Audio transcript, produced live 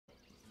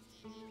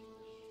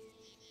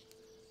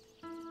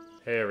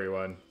Hey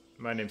everyone,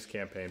 my name's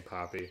Campaign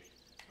Poppy.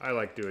 I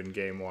like doing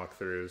game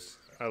walkthroughs.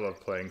 I love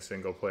playing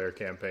single player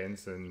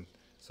campaigns, and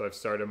so I've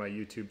started my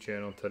YouTube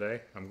channel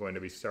today. I'm going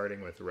to be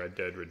starting with Red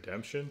Dead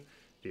Redemption,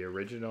 the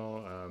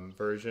original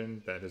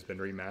version that has been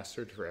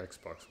remastered for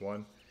Xbox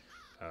One.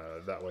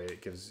 That way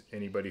it gives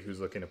anybody who's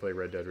looking to play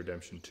Red Dead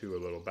Redemption 2 a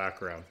little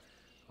background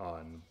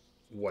on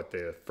what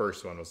the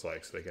first one was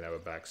like so they can have a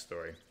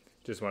backstory.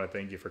 Just want to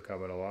thank you for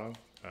coming along.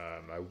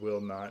 I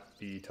will not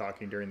be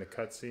talking during the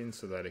cutscenes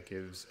so that it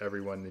gives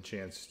everyone the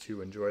chance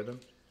to enjoy them.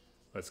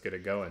 Let's get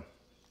it going.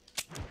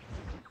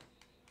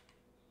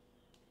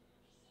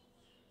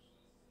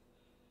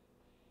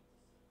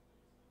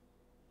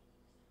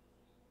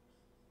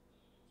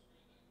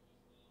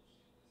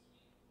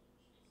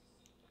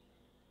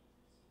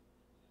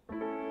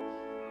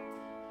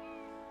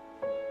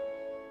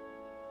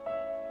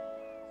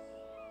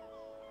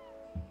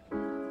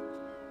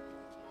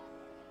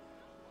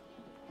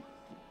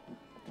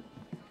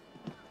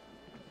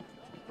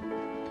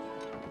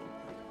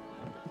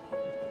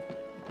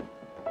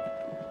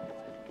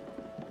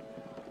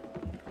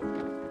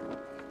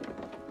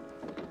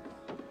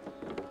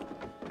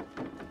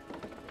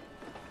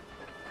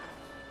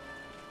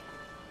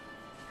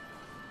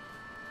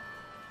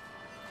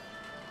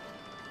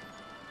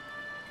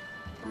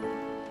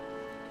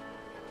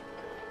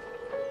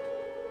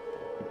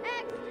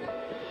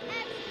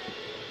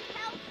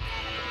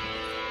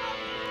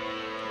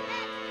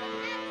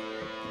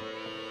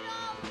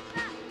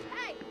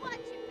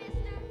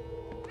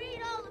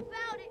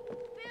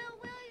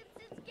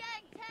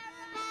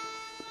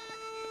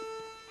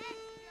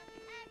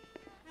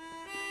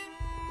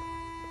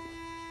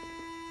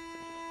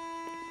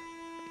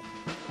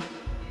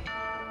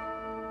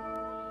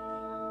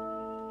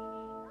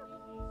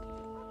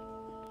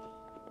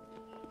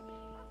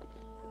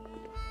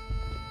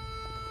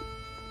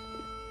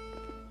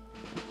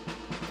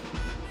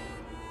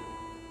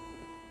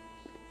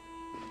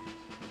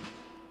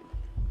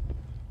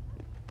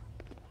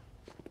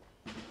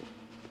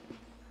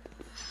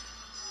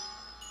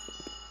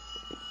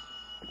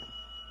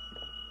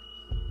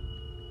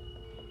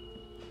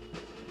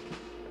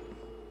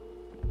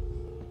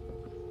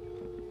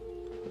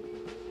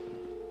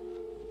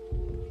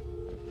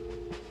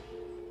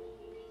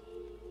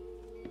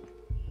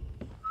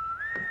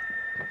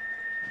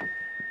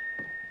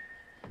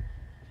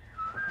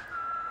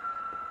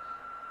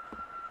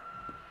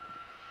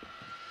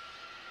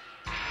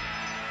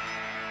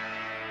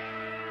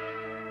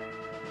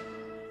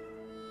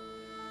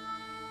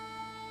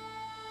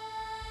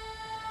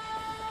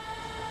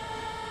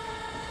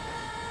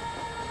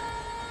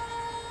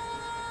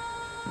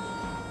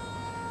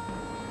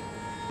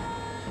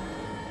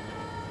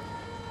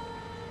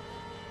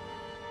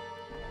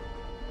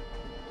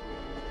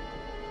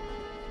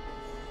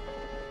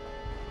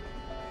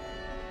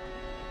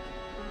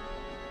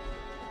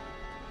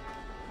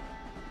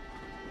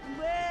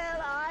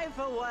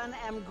 For one,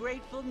 am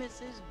grateful,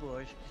 Mrs.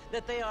 Bush,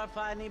 that they are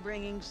finally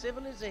bringing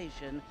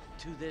civilization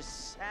to this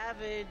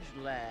savage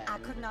land. I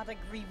could not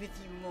agree with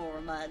you more,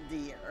 my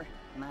dear.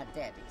 My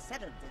daddy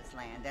settled this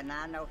land, and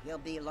I know he'll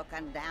be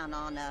looking down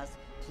on us,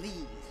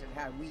 pleased at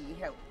how we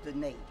help the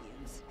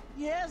natives.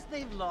 Yes,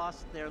 they've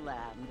lost their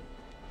land,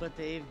 but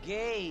they've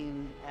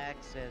gained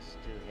access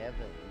to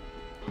heaven.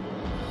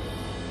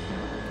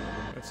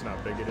 That's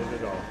not bigoted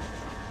at all.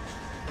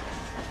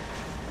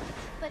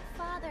 But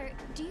Father,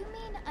 do you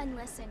mean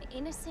unless an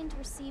innocent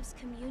receives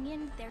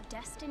communion, they're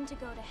destined to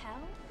go to hell?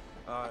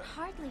 That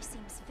hardly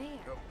seems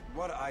fair.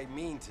 What I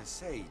mean to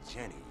say,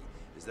 Jenny,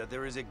 is that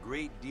there is a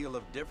great deal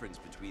of difference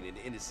between an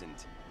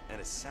innocent and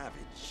a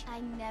savage.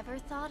 I never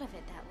thought of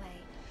it that way.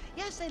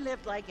 Yes, they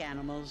lived like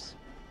animals,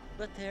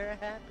 but they're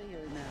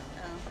happier now.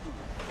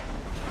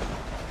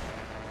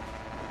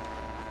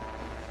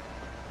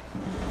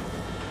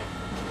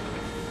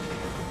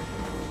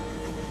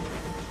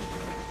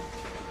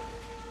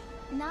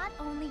 Not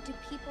only do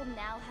people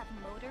now have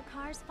motor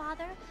cars,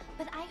 Father,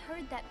 but I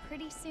heard that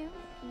pretty soon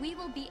we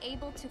will be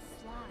able to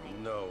fly.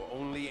 No,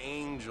 only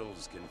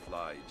angels can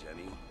fly,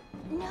 Jenny.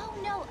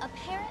 No,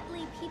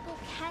 apparently people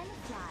can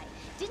fly.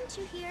 Didn't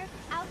you hear?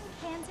 Out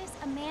in Kansas,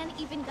 a man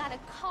even got a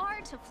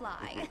car to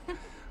fly.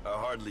 I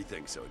hardly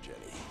think so,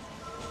 Jenny.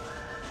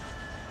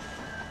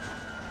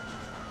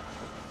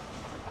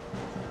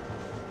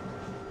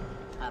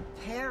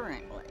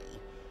 Apparently,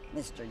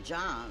 Mr.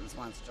 Johns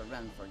wants to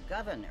run for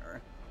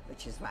governor,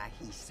 which is why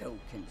he's so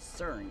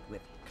concerned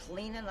with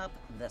cleaning up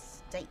the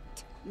state.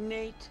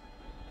 Nate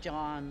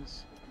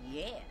Johns.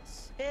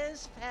 Yes.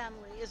 His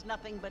family is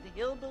nothing but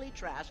hillbilly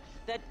trash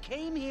that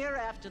came here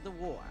after the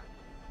war.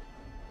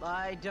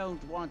 I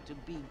don't want to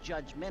be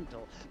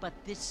judgmental, but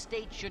this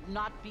state should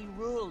not be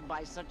ruled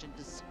by such a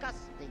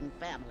disgusting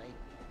family.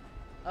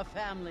 A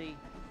family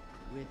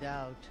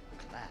without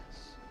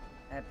class.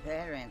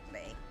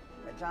 Apparently.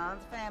 The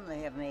Johns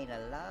family have made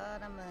a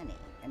lot of money,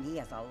 and he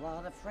has a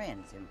lot of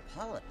friends in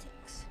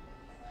politics.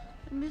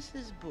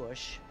 Mrs.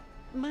 Bush,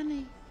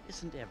 money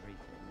isn't everything.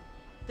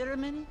 There are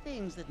many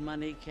things that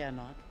money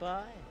cannot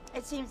buy.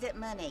 It seems that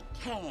money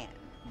can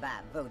by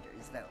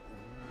voters, though.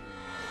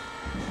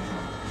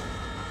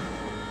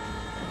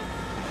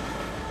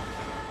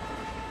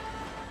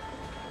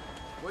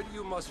 What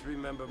you must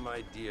remember,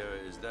 my dear,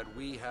 is that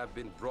we have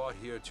been brought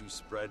here to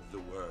spread the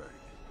word.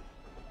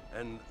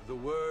 And the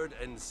word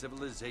and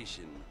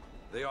civilization,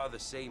 they are the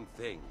same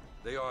thing.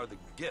 They are the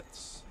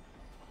gifts.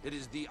 It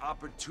is the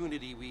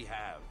opportunity we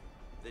have,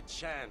 the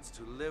chance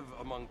to live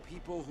among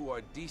people who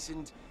are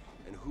decent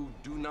and who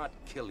do not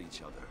kill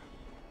each other.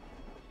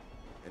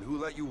 And who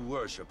let you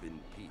worship in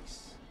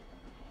peace.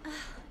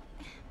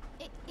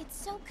 It's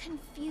so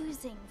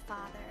confusing,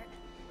 Father.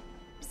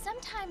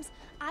 Sometimes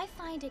I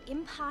find it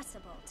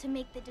impossible to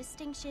make the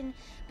distinction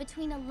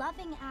between a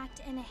loving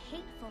act and a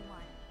hateful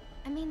one.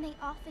 I mean, they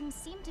often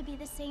seem to be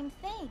the same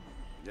thing.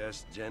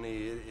 Yes,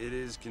 Jenny, it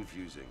is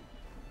confusing.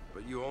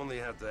 But you only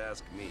have to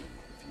ask me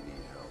if you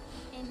need help.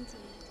 Indeed.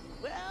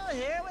 Well,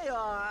 here we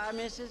are,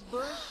 Mrs.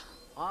 Bush.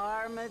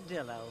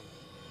 Armadillo.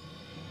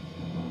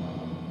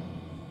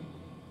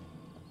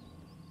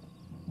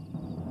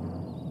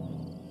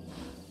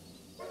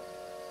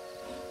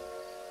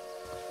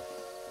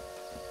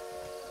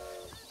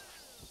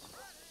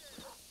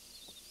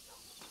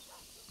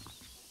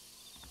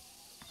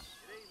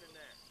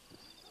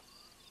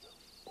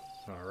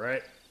 All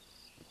right,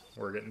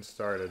 we're getting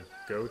started.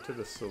 Go to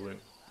the saloon.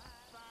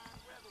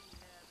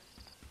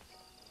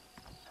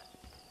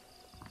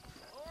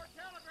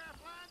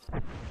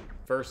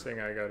 First thing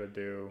I gotta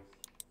do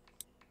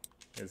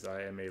is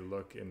I am a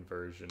look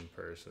inversion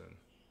person.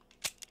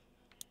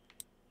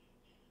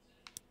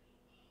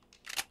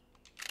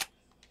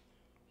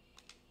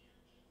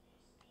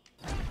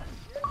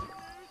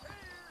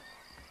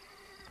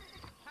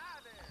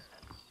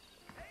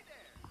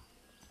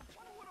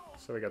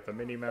 So we got the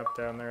mini map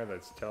down there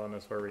that's telling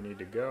us where we need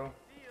to go.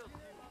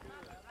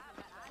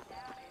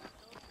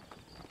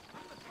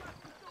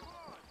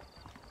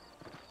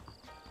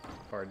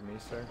 Pardon me,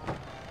 sir.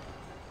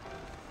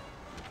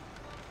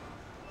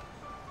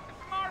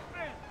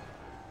 Marston!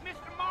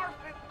 Mr.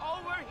 Marston,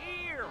 over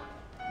here!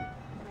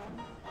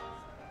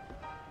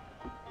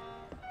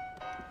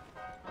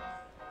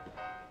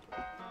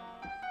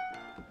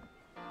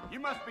 You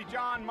must be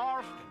John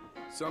Marston.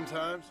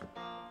 Sometimes.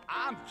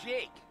 I'm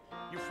Jake.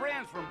 Your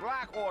friends from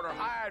Blackwater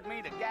hired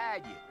me to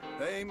guide you.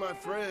 They ain't my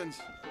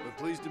friends, but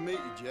pleased to meet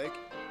you, Jake.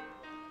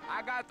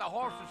 I got the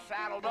horses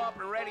saddled up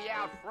and ready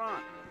out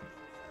front.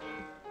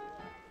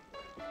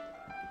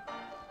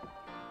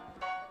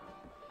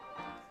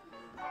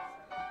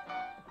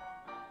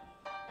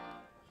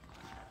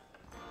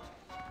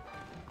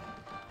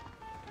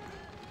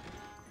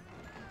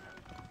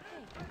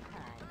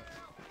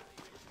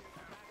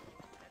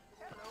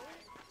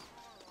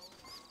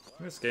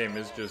 This game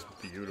is just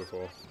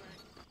beautiful,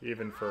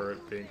 even for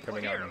it being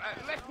coming out Here, in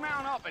let's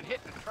mount up and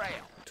hit the trail.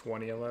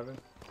 2011.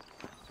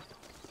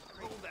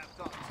 Hold that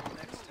thought till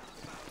next time.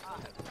 I'll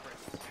have the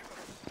press.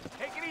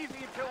 Take it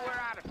easy until we're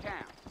out of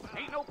town.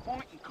 Ain't no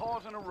point in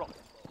causing a ruckus.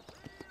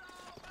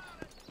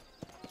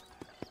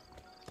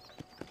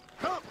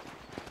 Come!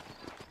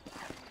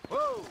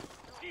 Whoa!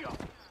 Yeah.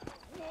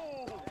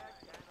 Whoa!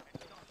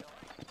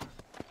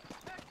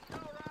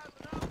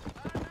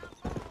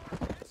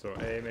 So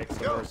A makes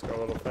the horse go a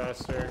little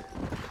faster.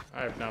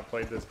 I have not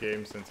played this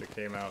game since it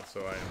came out,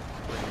 so I am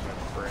pretty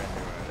much brand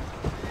new at it.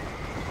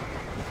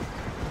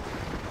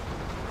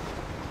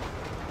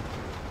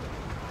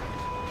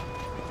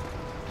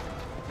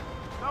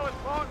 So it's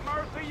Fort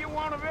Mercy you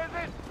want to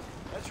visit?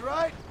 That's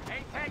right.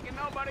 Ain't taking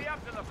nobody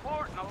up to the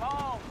fort in a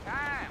long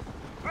time.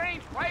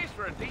 Strange place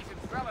for a decent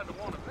fella to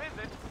want to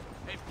visit,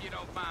 if you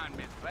don't mind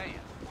me saying.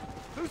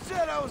 Who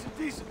said I was a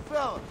decent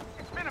fella?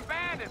 It's been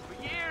abandoned for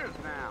years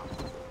now.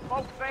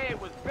 Folks say it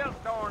was built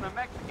during the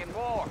Mexican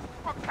War.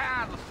 What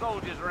kinds of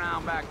soldiers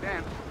around back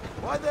then?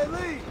 Why'd they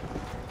leave?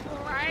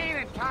 Well, I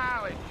ain't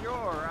entirely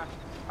sure.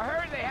 I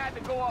heard they had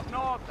to go up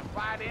north to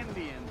fight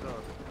Indians, or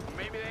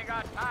maybe they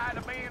got tired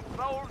of being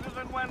soldiers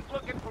and went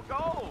looking for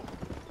gold.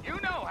 You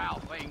know how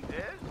things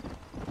is.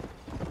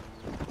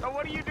 So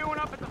what are you doing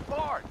up at the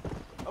fort?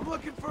 I'm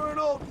looking for an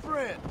old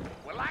friend.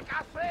 Well, like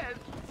I said,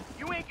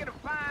 you ain't gonna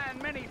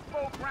find many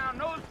folk around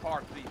those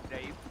parts these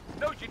days.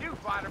 Those you do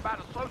find are about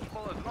as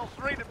sociable as an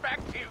ulcerated back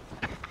tooth.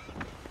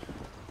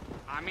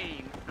 I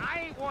mean,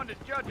 I ain't one to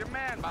judge a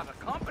man by the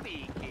company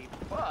he keeps,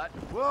 but...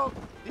 Well,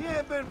 he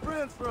ain't been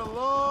friends for a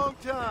long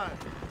time.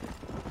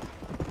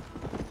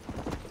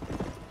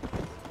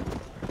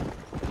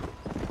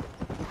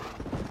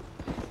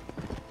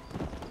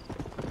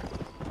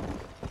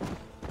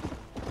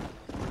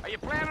 Are you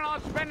planning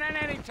on spending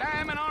any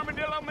time in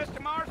Armadillo, Mr.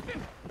 Marston?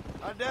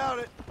 I doubt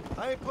it.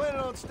 I ain't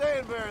planning on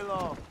staying very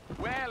long.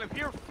 Well, if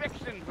you're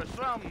fixing for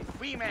some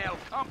female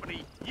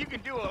company, you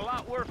can do a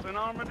lot worse than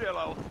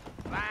Armadillo.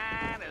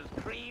 Fine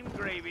as cream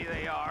gravy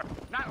they are.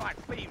 Not like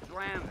Thieves'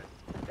 Landing.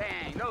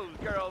 Dang, those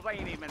girls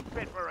ain't even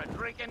fit for a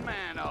drinking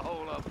man to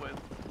hold up with.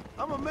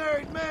 I'm a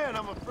married man,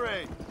 I'm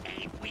afraid.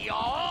 Ain't we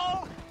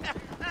all?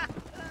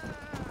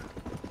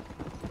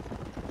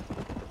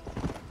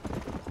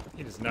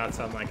 He does not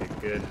sound like a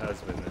good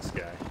husband, this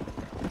guy.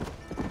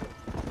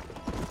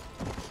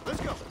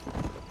 Let's go.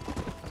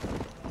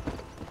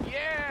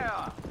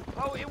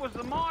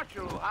 the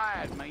marshal who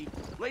hired me.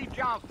 Lee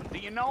Johnson, do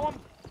you know him?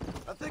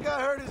 I think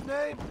I heard his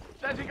name.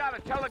 Says he got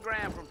a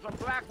telegram from some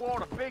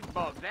Blackwater big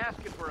bugs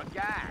asking for a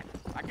guide.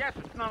 I guess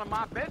it's none of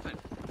my business.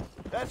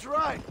 That's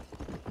right.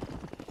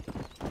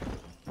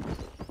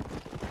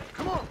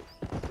 Come on.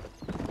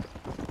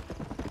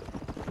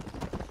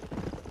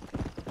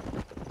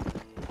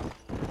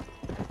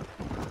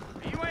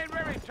 You ain't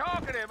very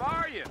talkative,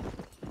 are you?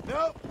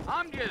 Nope.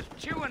 I'm just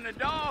chewing the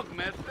dog,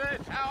 mister.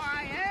 It's how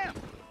I am.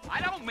 I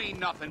don't mean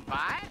nothing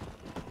by it.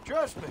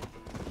 Trust me.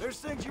 There's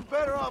things you're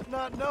better off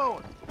not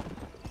knowing.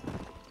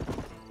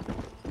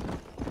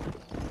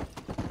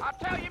 I'll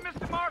tell you,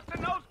 Mr.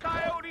 Marston, those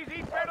coyotes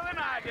eat better than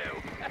I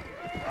do.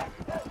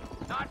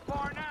 Not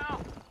far now.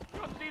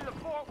 You'll see the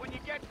fort when you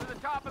get to the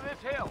top of this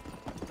hill.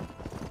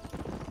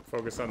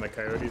 Focus on the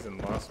coyotes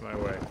and lost my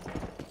way.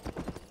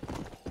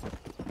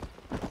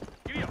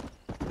 Giddy up.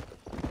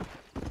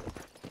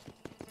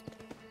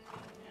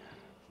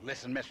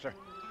 Listen, mister.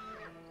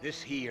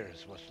 This here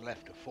is what's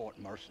left of Fort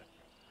Mercer.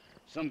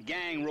 Some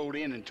gang rode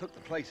in and took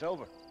the place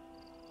over.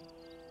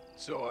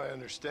 So I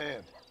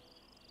understand.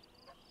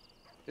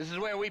 This is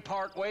where we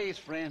part ways,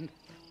 friend.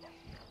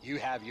 You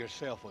have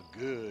yourself a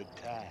good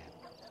time.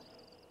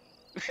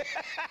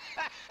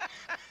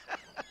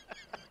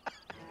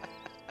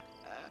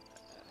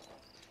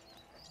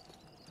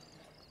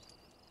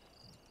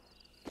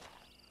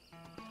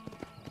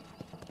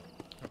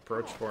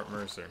 Approach Fort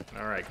Mercer.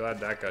 Alright, glad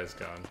that guy's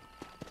gone.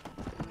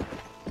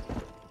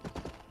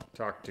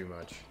 Talk too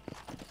much.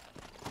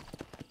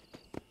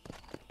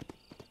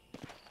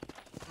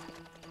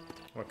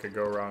 What could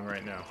go wrong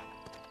right now?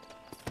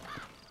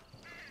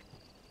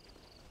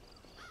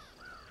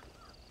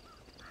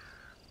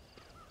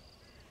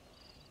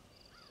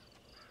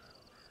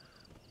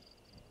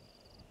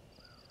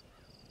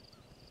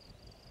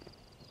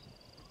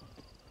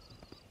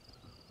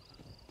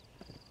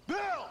 Bill!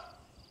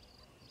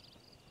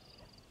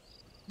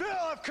 Bill,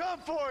 I've come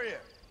for you!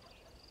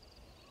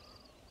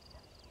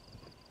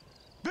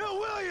 Bill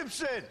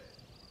Williamson!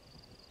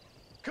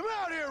 Come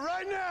out here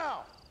right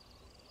now!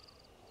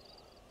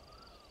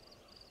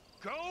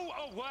 Go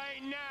away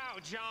now,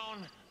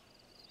 John.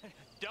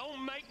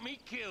 Don't make me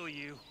kill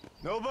you.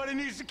 Nobody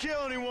needs to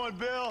kill anyone,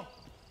 Bill.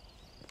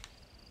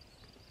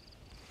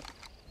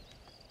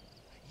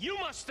 You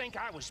must think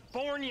I was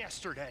born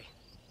yesterday.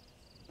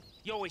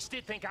 You always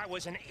did think I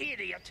was an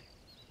idiot.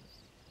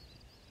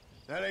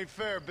 That ain't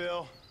fair,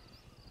 Bill.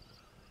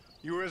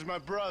 You were as my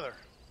brother.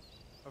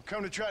 I've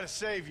come to try to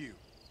save you.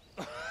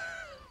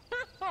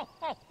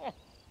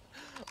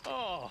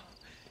 Oh.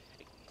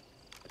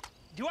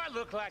 Do I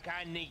look like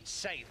I need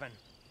saving?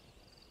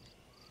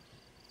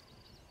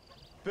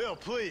 Bill,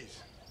 please.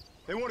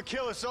 They want to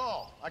kill us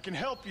all. I can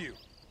help you.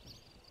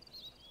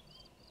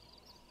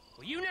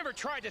 Well, you never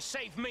tried to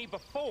save me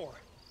before.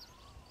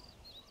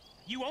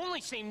 You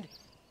only seemed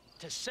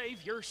to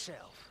save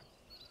yourself.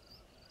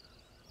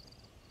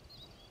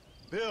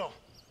 Bill,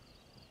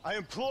 I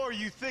implore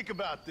you think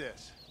about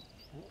this.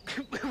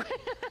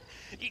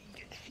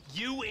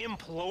 You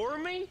implore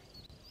me?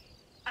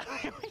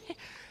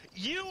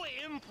 You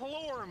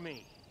implore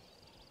me.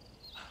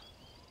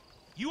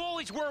 You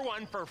always were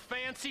one for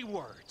fancy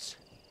words.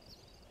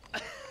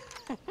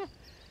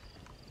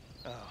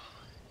 Oh.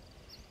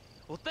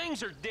 Well,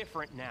 things are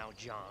different now,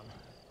 John.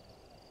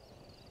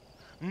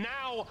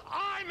 Now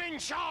I'm in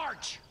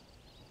charge.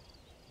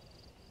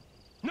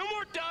 No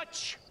more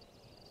Dutch.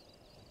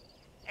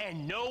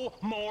 And no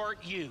more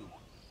you.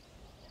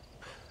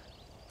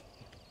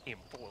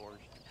 Implores.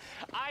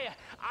 I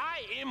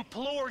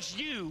implores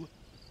you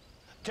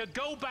to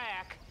go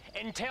back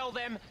and tell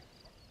them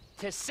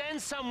to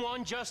send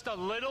someone just a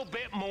little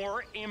bit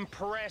more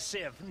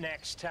impressive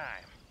next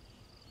time.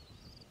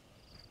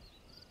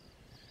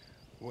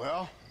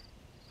 Well?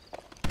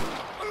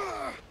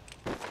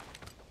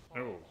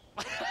 Oh.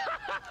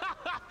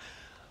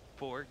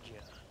 Poor John.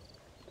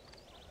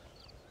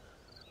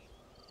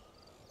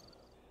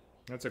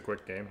 That's a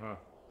quick game, huh?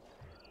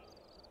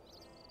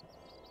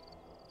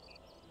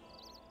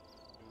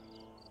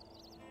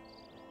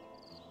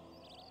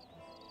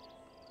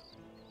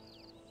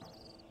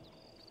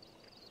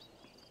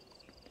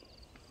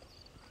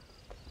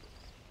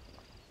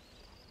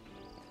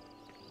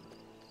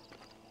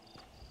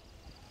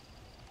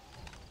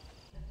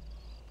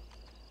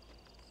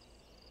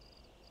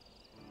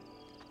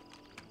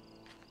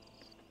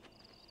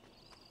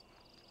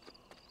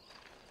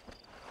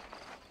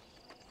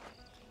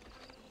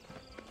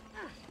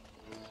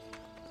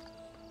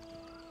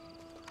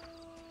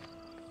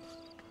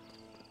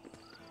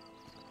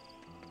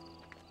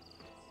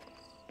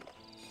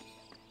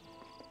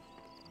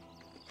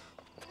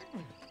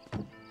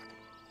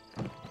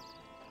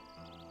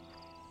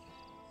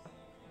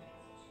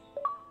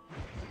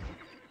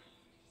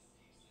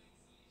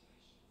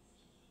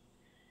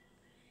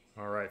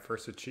 Alright,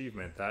 first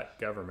achievement, that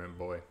government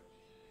boy.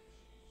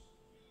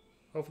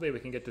 Hopefully we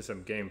can get to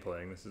some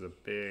gameplaying. This is a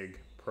big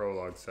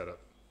prologue setup.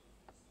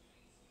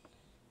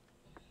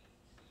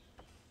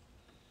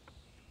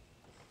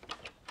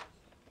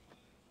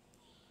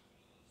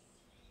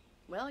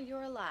 Well,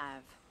 you're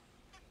alive.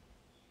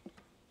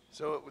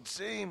 So it would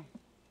seem.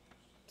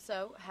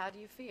 So, how do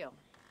you feel?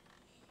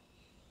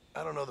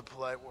 I don't know the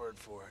polite word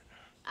for it.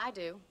 I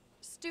do.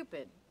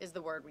 Stupid is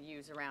the word we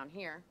use around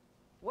here.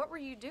 What were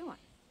you doing?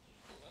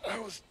 I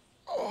was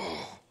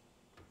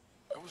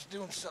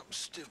doing something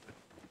stupid.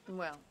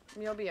 Well,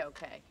 you'll be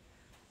okay.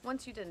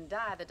 Once you didn't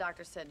die, the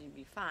doctor said you'd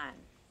be fine.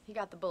 He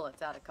got the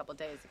bullets out a couple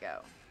days ago.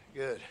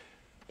 Good.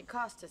 It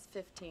cost us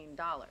 $15.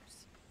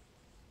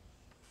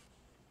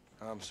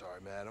 I'm sorry,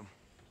 madam.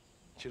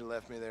 Should have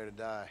left me there to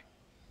die.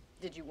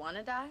 Did you want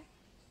to die?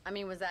 I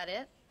mean, was that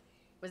it?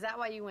 Was that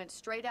why you went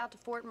straight out to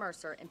Fort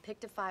Mercer and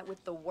picked a fight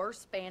with the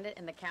worst bandit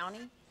in the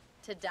county?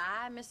 To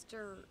die,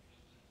 Mr.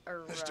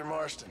 Mr.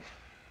 Marston.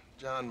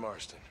 John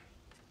Marston.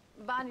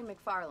 Bonnie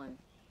McFarland.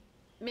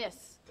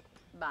 Miss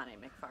Bonnie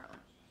McFarland.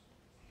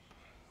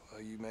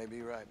 Well, you may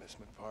be right, Miss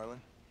McFarland.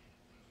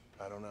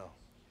 I don't know.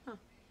 Huh.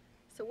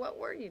 So what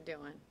were you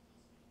doing?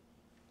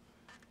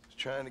 Was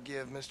trying to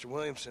give Mr.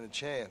 Williamson a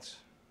chance.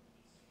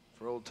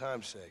 For old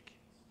time's sake.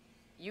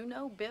 You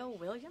know Bill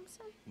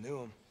Williamson? Knew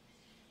him.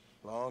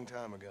 Long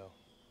time ago.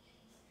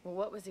 Well,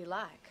 what was he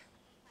like?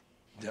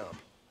 Dumb.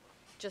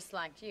 Just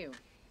like you.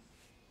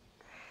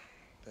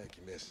 Thank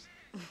you, miss.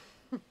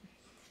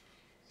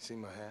 See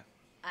my hat?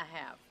 I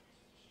have.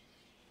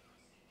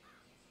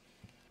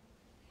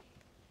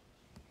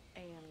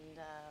 And,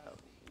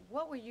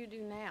 what will you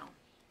do now?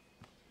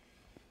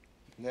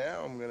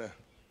 Now I'm gonna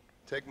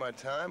take my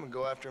time and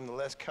go after him the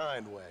less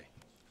kind way.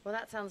 Well,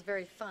 that sounds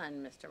very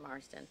fun, Mr.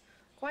 Marston.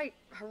 Quite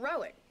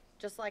heroic,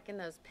 just like in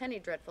those penny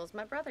dreadfuls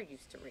my brother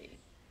used to read.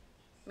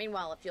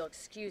 Meanwhile, if you'll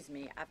excuse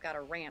me, I've got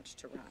a ranch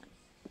to run.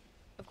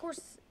 Of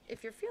course,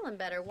 if you're feeling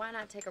better, why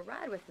not take a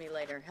ride with me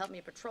later? Help me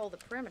patrol the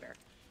perimeter.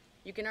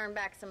 You can earn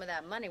back some of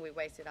that money we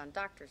wasted on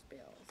doctor's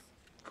bills.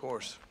 Of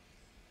course.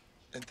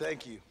 And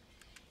thank you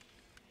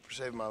for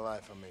saving my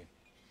life, I mean.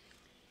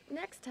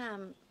 Next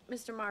time,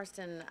 Mr.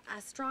 Marston, I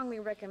strongly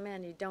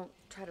recommend you don't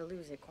try to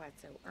lose it quite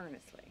so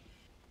earnestly.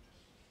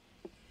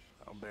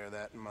 I'll bear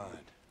that in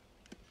mind.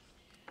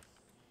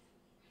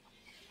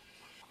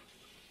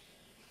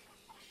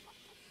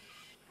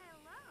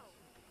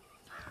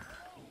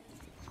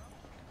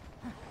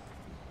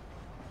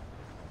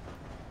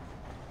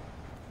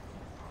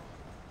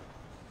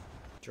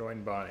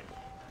 Join Bonnie.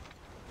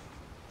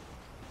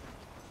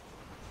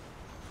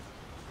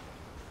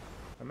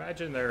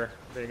 Imagine there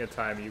being a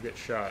time you get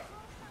shot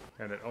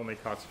and it only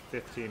costs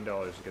 $15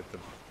 to get the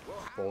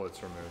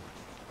bullets removed.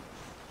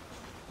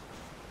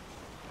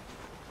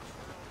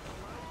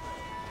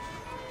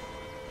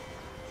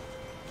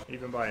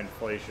 Even by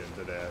inflation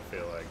today, I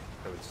feel like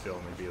it would still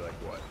only be like,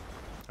 what,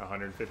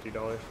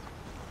 $150?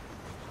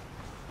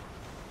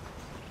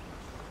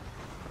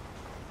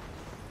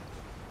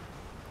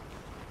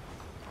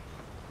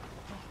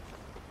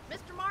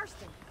 Mr.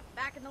 Marston,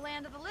 back in the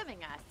land of the living,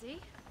 I see.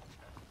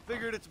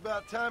 Figured it's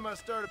about time I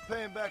started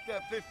paying back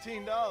that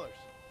 $15.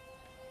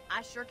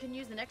 I sure can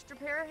use an extra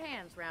pair of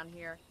hands around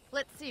here.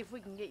 Let's see if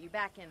we can get you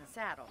back in the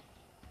saddle.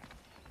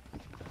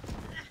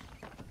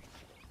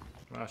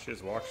 Wow, she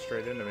just walked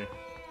straight into me.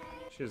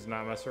 She does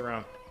not mess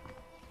around.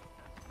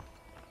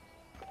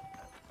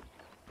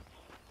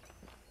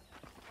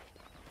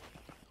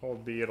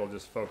 Hold B, it'll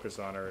just focus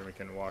on her and we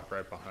can walk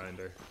right behind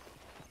her.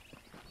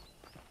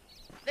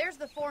 There's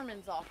the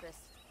foreman's office.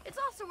 It's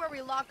also where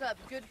we lock up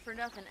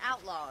good-for-nothing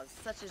outlaws,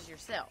 such as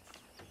yourself.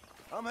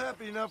 I'm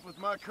happy enough with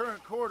my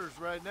current quarters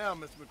right now,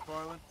 Miss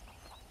McFarland.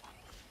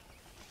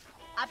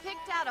 I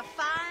picked out a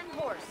fine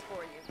horse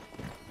for you.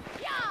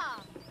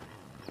 Yeah!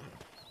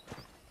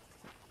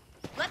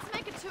 Let's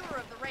make a tour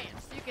of the ranch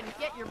so you can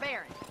get your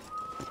bearings.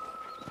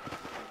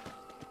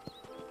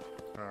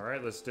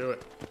 Alright, let's do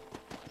it.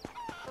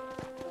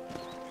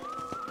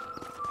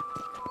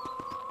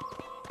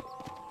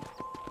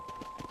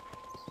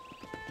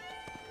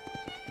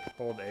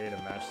 Hold A to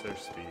match their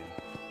speed.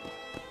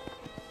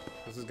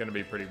 This is gonna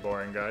be pretty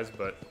boring, guys,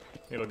 but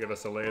it'll give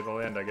us a lay of the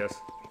land, I guess.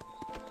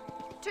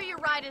 To your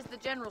right is the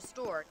general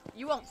store.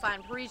 You won't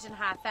find Parisian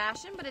high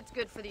fashion, but it's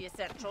good for the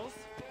essentials.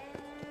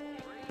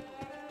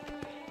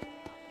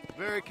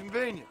 Very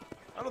convenient.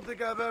 I don't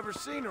think I've ever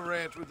seen a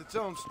ranch with its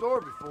own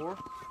store before.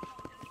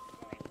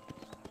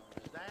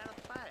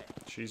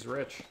 She's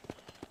rich.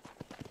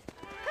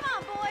 Come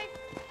on, boy.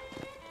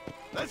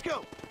 Let's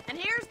go. And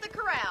here's the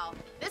corral.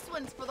 This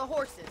one's for the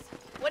horses.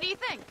 What do you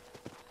think?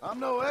 I'm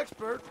no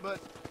expert, but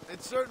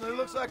it certainly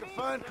looks like a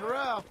fine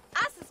corral.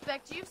 I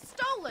suspect you've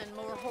stolen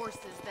more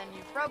horses than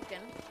you've broken.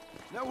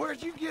 Now,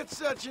 where'd you get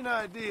such an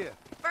idea?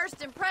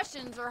 First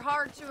impressions are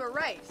hard to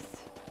erase.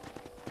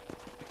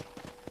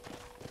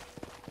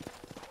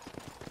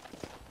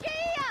 Giddy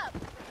up!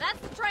 That's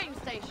the train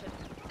station.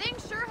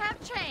 Things sure have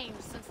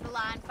changed since the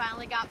line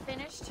finally got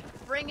finished,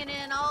 bringing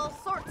in all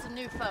sorts of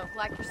new folk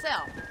like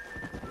yourself.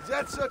 Is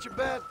that such a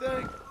bad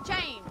thing?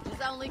 Change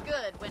is only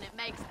good when it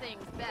makes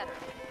things better.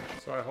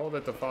 So I hold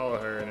it to follow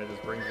her and it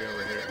just brings me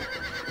over here.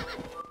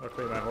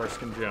 Luckily my horse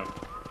can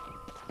jump.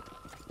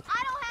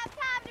 I don't have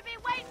time to be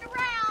waiting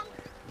around.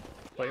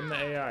 Blame the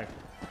AI.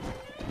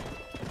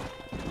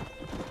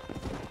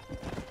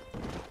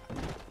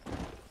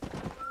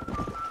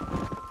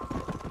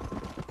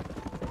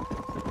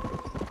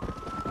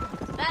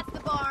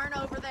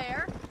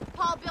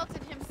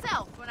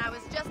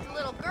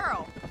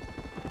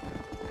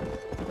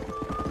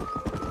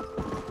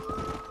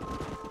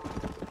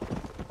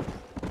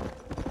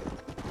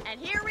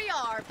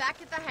 back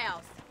at the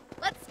house.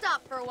 Let's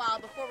stop for a while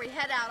before we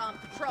head out on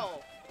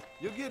patrol.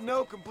 You'll get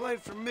no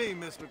complaint from me,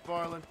 Miss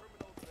McFarland.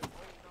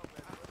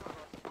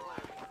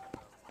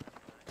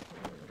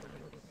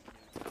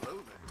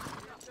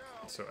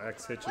 So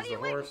X hitches What are the you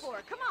waiting horse. for?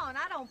 Come on,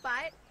 I don't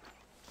bite.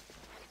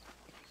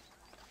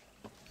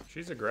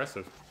 She's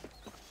aggressive.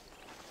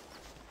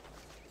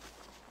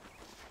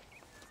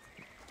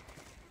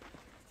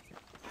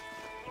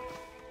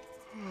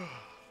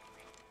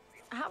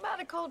 How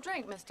about a cold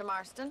drink, Mr.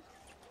 Marston?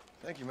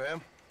 Thank you,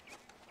 ma'am.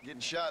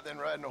 Getting shot, then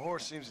riding a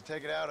horse seems to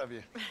take it out of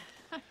you.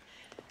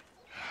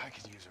 I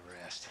could use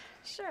a rest.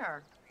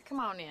 Sure. Come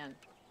on in.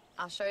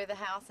 I'll show you the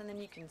house, and then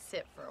you can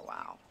sit for a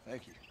while.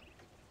 Thank you.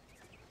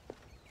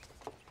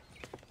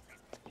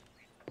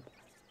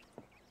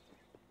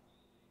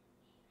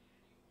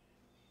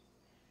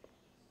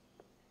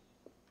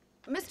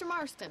 Mr.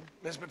 Marston,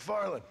 Miss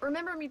McFarland.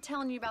 remember me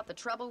telling you about the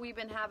trouble we've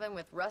been having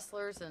with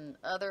rustlers and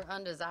other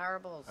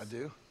undesirables? I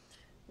do?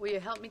 Will you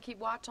help me keep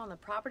watch on the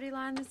property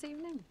line this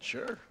evening?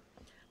 Sure.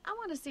 I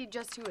want to see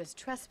just who is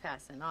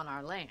trespassing on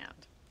our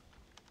land.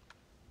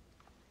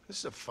 This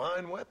is a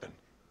fine weapon.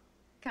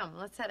 Come,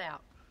 let's head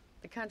out.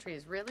 The country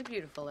is really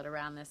beautiful at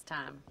around this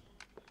time.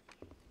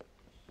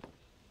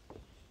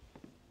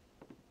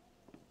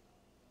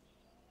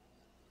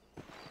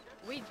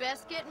 We'd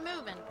best get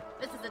moving.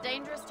 This is a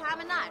dangerous time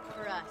of night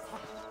for us.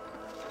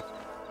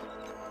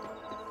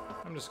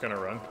 I'm just gonna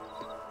run.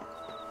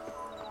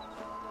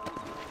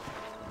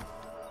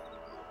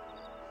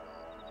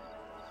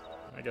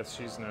 I guess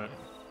she's not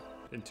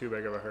in too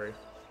big of a hurry.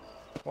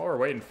 While we're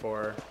waiting for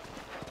her,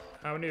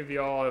 how many of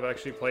y'all have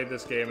actually played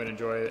this game and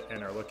enjoy it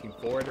and are looking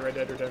forward to Red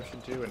Dead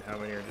Redemption 2, and how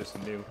many are just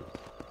new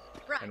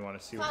Right. and want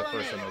to see what the Follow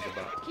first me. one was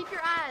about? Keep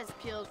your eyes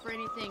peeled for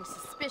anything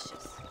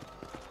suspicious.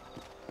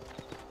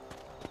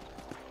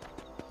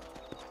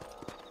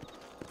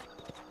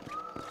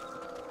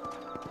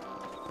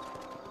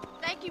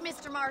 Thank you,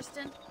 Mr.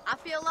 Marston. I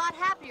feel a lot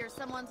happier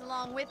someone's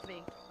along with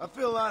me. I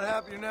feel a lot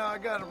happier now I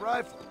got a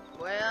rifle.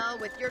 Well,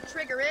 with your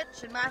trigger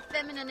itch and my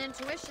feminine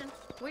intuition,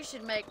 we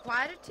should make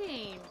quite a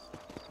team.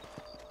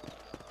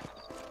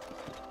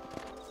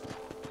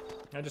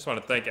 I just want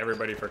to thank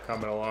everybody for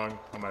coming along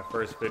on my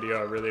first video.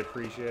 I really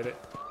appreciate it.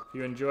 If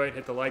you enjoyed,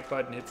 hit the like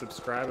button, hit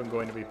subscribe. I'm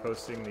going to be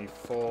posting the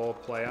full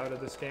play out of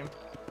this game.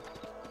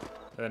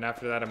 And then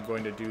after that, I'm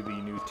going to do the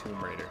new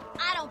Tomb Raider.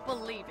 I don't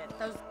believe it.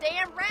 Those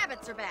damn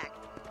rabbits are back.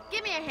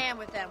 Give me a hand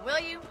with them, will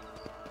you?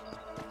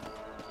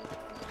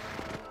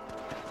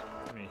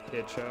 Let me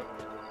hitch up.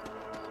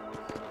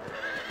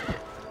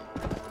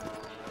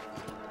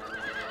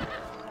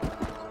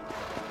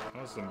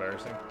 That was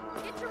embarrassing.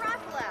 Get your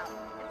rifle out.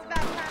 It's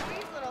about time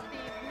these little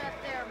thieves met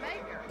their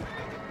maker.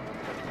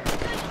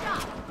 Good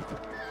shot.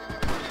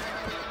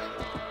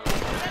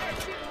 Better at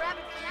shooting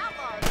rabbits than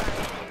outlaws,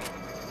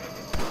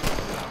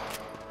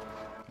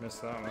 I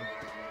Missed that one.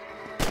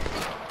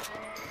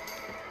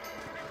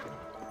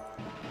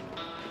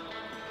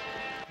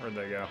 Where'd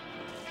they go?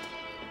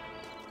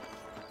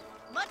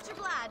 Much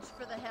obliged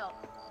for the help.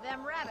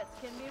 Them rabbits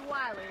can be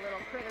wily little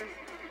critters.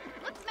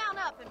 Let's mount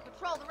up and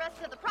patrol the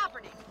rest of the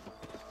property.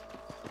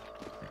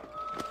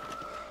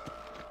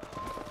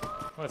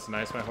 Oh, that's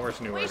nice. My horse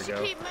knew where We to should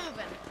go. keep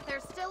moving.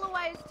 There's still a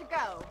ways to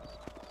go.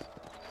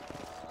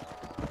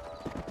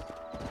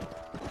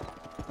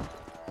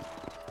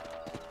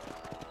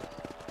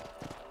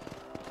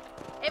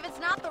 If it's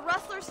not the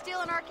rustlers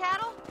stealing our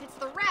cattle, it's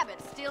the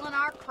rabbits stealing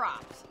our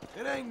crops.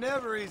 It ain't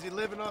never easy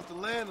living off the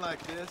land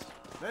like this.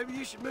 Maybe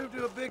you should move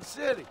to a big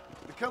city.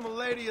 Become a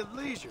lady of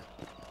leisure.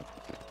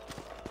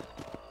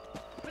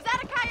 Was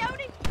that a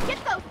coyote? Get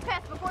those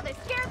pests before they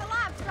scare the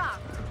livestock.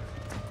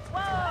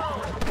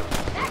 Whoa!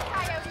 That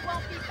coyote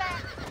won't be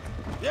back.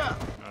 Yeah.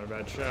 Not a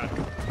bad shot.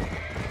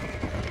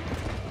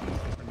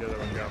 Where'd the other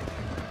one go?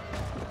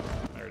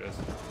 There it is.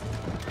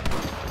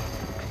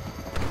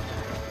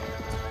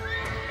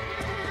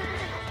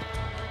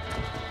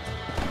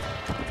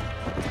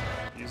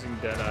 Using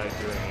Deadeye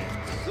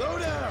dreams. Slow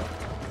down.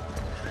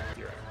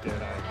 You're a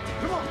Deadeye.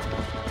 Come on.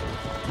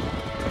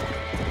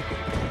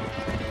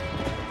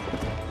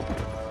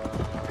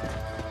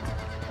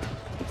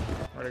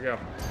 Where'd it go?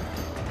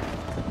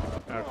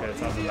 Okay,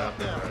 it's on the Easy map. up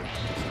now. Right.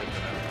 Just good to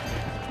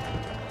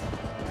know.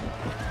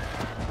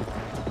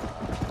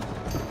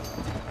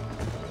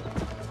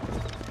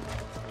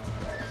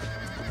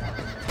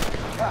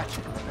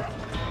 Gotcha.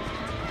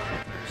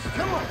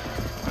 Come on.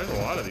 There's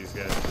a lot of these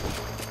guys.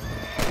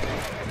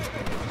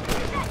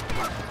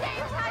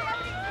 Damn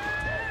coyote!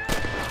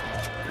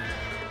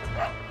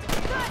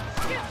 Good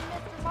shooting,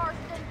 Mr.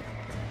 Marston.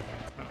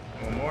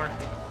 One more.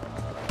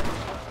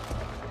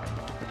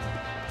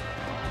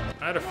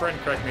 I had a friend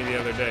correct me the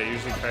other day.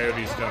 Usually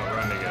coyotes don't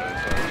run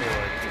together, so I feel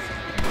like this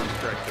is a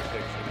correct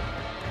depiction.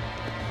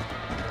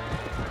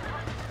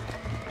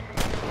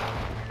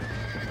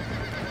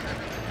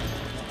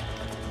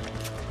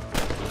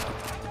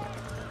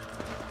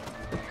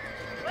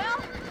 Well,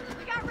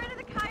 we got rid of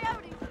the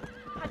coyotes.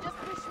 I just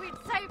wish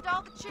we'd saved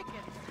all the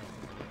chickens.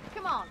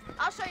 Come on,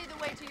 I'll show you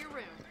the way to your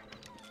room.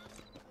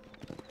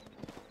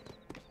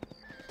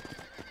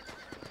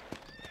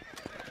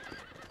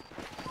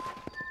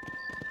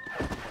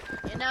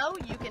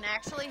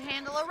 actually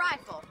handle a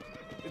rifle.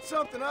 It's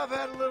something I've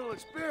had a little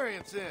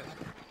experience in.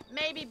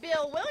 Maybe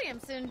Bill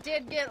Williamson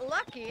did get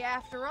lucky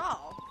after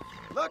all.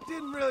 Luck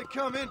didn't really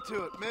come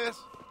into it, miss.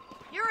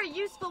 You're a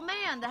useful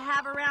man to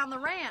have around the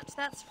ranch,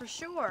 that's for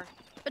sure.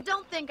 But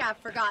don't think I've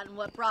forgotten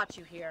what brought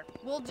you here.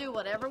 We'll do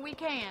whatever we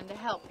can to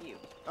help you.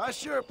 I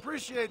sure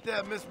appreciate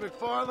that, Miss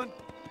McFarland.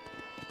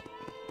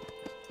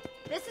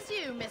 This is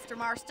you, Mr.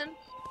 Marston.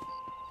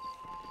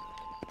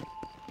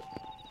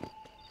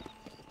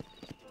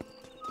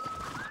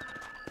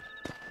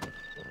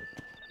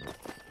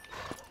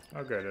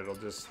 Oh good, it'll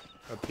just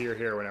appear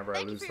here whenever I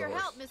Thank you lose for the your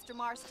horse. help, Mr.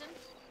 Marston.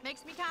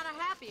 Makes me kind of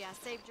happy I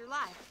saved your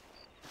life.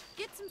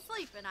 Get some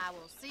sleep and I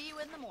will see you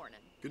in the morning.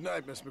 Good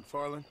night, Miss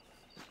McFarland.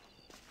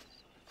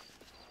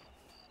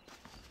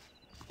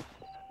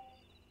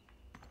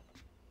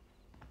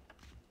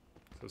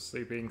 So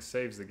sleeping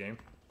saves the game.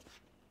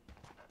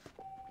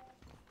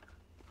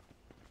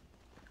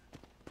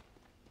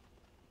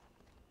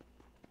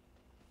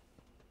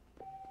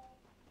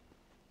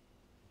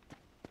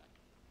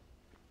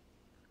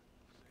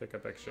 Pick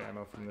up extra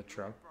ammo from the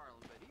trunk.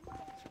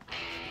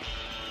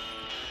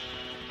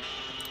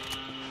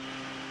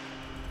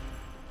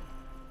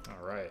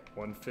 Alright,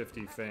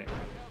 150 fame.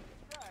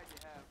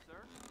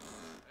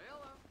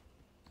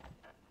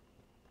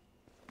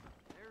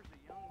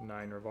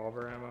 9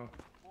 revolver ammo.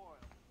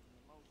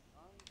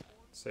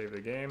 Save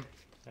the game,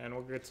 and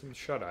we'll get some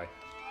shut-eye.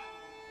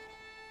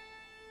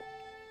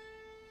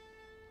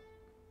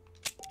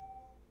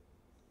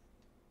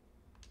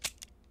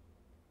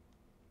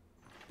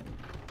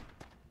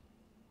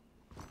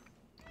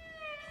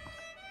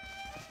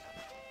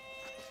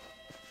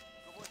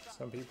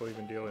 Some people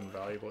even deal in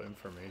valuable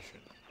information.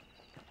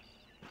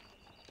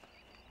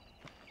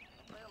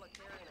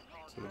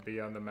 So the B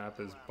on the map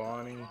is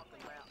Bonnie.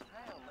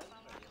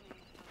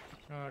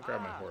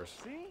 Grab my horse.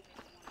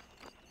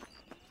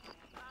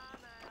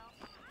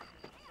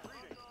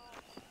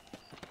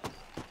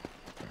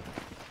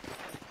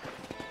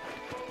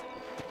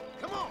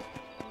 Come on!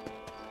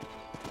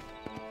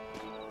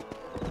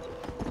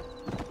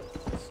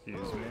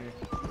 Excuse me.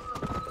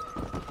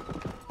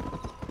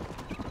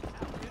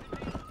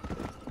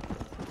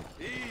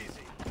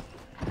 Easy.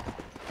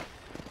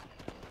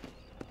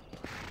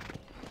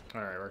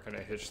 Alright, we're gonna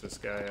hitch this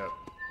guy up.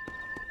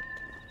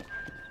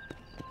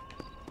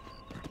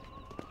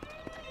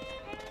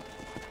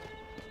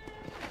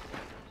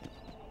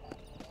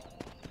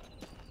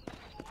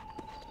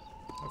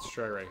 Let's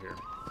try right here.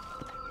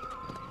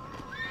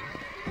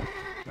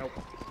 Nope.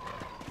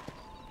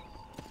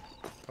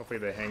 Hopefully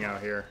they hang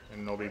out here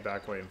and they'll be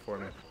back waiting for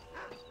me.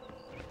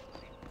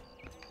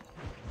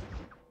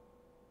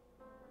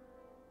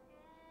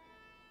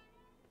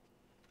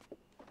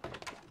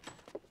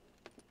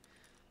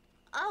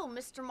 Oh,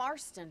 Mr.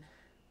 Marston.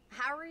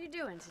 How are you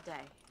doing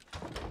today?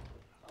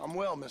 I'm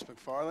well, Miss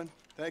McFarland.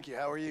 Thank you.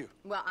 How are you?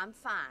 Well, I'm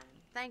fine.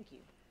 Thank you.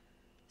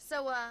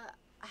 So,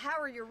 how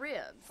are your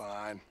ribs?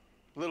 Fine.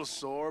 A little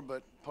sore,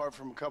 but apart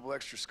from a couple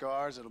extra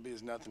scars, it'll be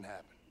as nothing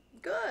happened.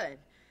 Good.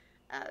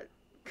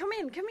 Come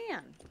in, come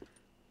in.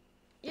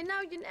 You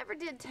know, you never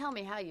did tell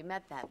me how you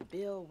met that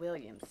Bill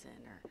Williamson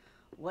or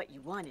what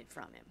you wanted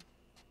from him.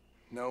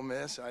 No,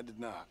 miss, I did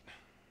not.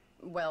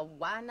 Well,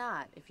 why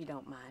not, if you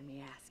don't mind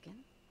me asking?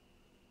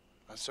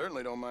 I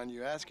certainly don't mind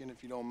you asking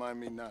if you don't mind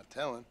me not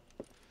telling.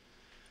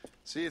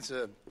 See, it's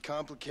a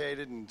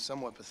complicated and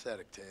somewhat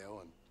pathetic tale,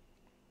 and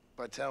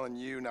by telling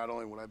you, not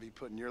only would I be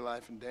putting your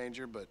life in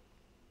danger, but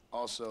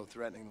also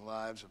threatening the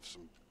lives of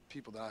some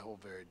people that I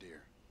hold very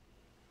dear.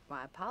 Well,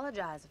 I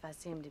apologize if I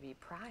seem to be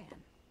prying.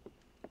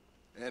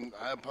 And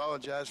I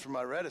apologize for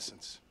my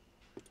reticence.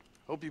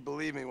 Hope you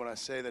believe me when I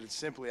say that it's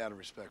simply out of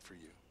respect for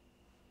you.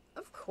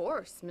 Of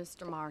course,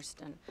 Mr.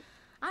 Marston.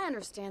 I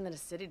understand that a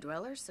city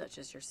dweller such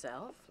as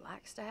yourself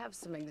likes to have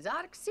some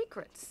exotic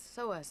secrets,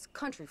 so us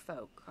country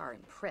folk are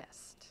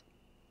impressed.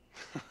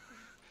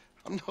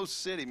 I'm no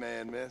city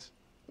man, miss.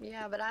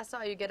 Yeah, but I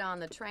saw you get on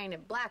the train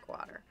at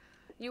Blackwater.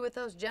 You with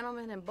those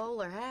gentlemen in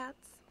bowler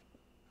hats?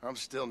 I'm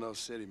still no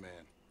city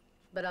man.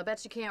 But I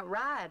bet you can't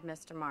ride,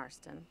 Mr.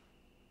 Marston.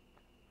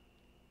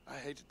 I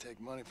hate to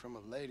take money from a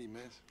lady,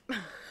 miss.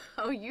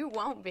 Oh, you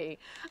won't be.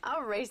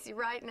 I'll race you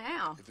right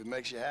now. If it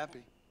makes you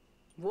happy.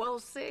 We'll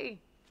see.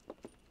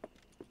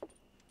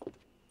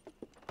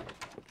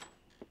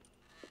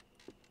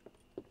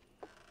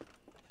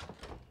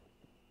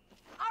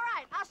 All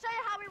right, I'll show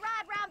you how we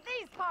ride around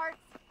these parts.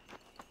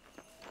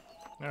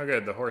 Oh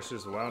good, the horse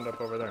is wound up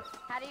over there.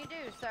 How do you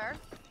do, sir?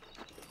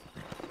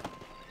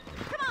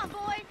 Come on,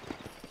 boy.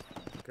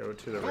 Go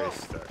to the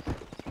race start.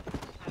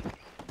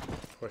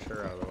 Push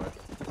her out of the way.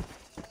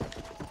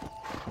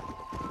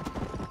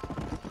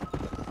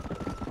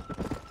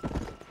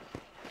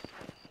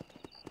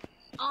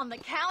 On the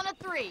count of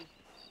 3.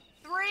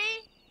 3,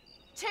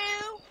 2,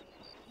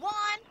 1,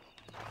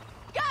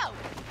 go!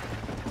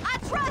 I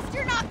trust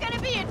you're not gonna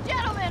be a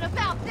gentleman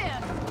about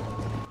this.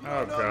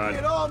 Oh Not me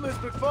at god. all, Miss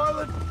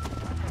McFarland.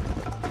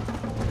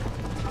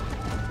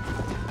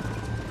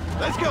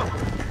 Let's go.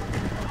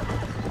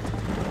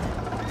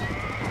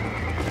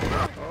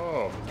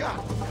 Oh, God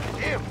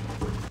damn.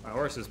 My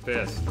horse is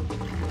pissed.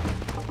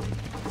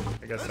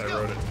 I guess I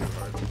rode it too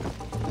hard.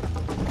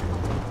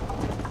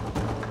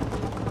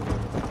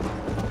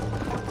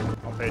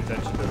 I'll pay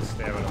attention to the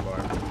stamina bar.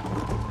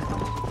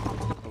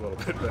 A little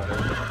bit better.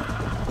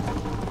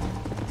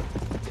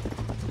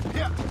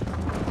 Yeah.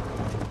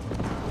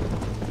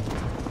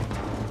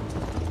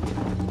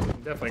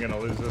 I'm definitely gonna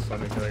lose this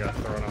one because I got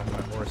thrown off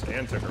my horse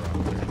and took a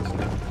wrong turn. So.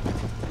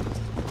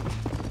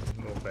 A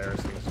little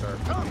embarrassing to start,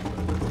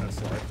 but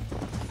that's life.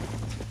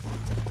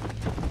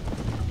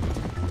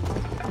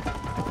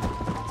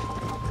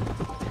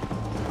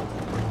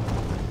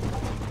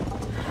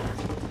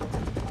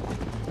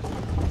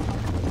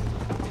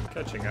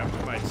 Catching up,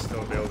 I might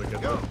still be able to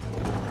get them.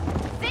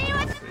 See you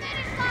at the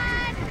finish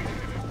line!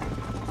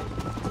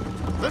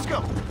 Let's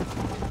go.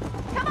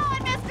 Come on,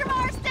 Mr.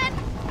 Marston!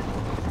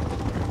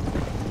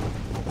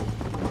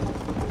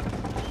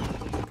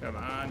 Come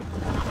on.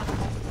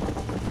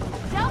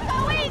 Don't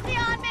go easy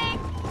on me!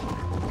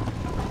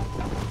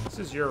 This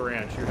is your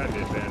ranch. You have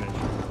the advantage.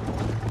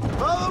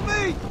 Follow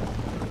me.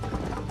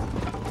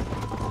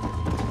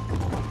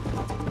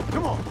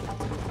 Come on.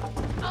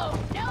 Oh,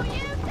 no,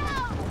 you don't!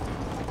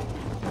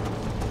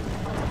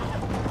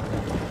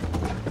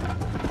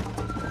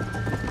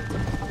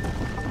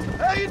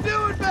 How you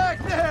doing back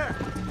there?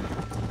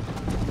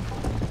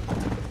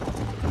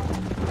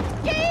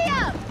 Giddy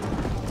up!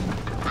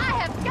 I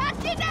have got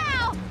you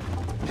now!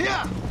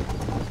 Yeah.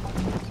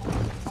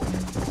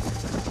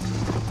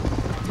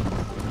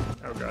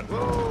 Oh god.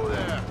 Whoa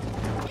there.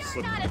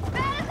 You're not as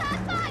bad as I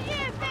thought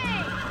you'd be!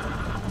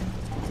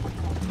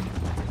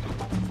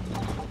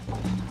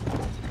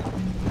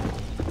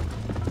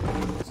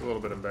 It's a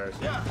little bit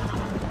embarrassing. Yeah.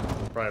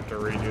 Probably have to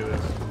redo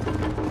this.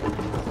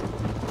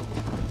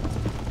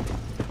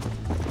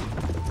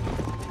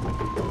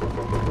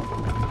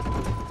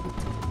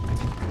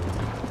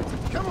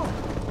 Come on.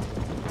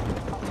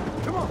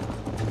 Come on.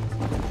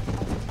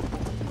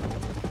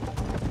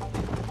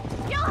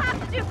 You'll have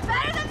to do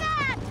better than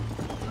that!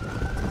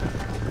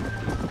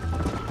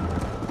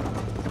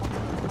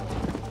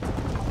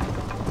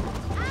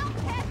 I'll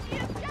catch you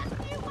just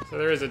you wait! So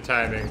there is a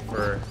timing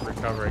for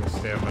recovering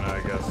stamina,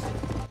 I guess.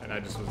 And I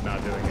just was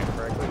not doing it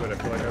correctly, but I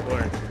feel like I've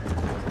learned.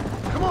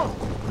 Come on.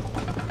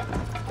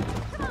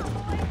 Come on,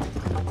 boy!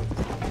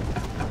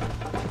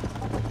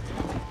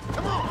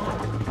 Come on.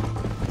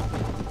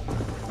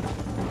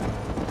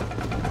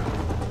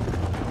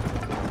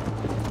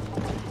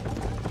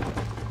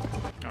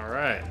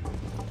 Alright.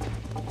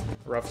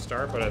 Rough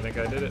start, but I think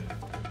I did it.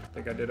 I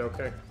think I did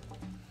okay.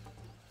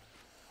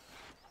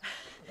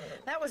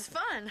 That was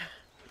fun.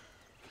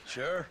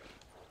 Sure.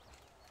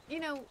 You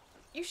know,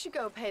 you should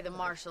go pay the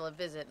marshal a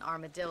visit in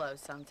Armadillo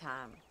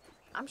sometime.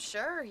 I'm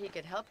sure he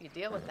could help you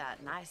deal with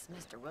that nice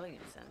Mr.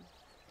 Williamson.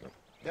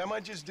 Yeah, I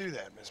might just do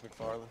that, Miss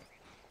McFarland.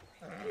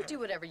 You do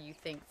whatever you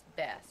think's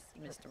best,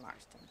 Mr.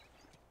 Marston.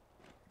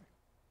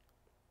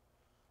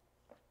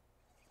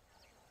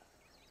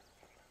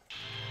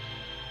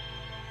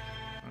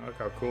 Look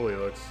how cool he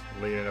looks,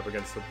 leaning up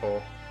against the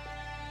pole.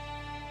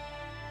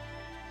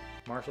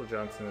 Marshall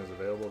Johnson is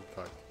available to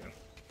talk to you.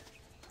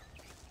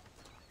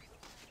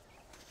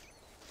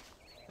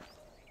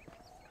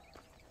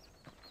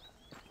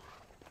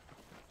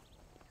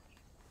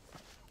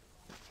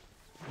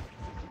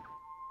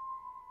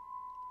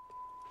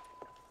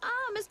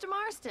 Ah, Mr.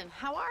 Marston,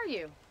 how are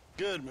you?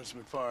 Good, Miss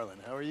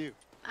McFarland. How are you?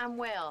 I'm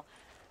well.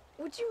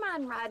 Would you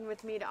mind riding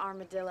with me to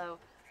Armadillo?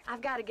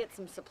 I've got to get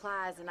some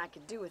supplies and I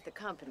could do with the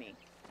company.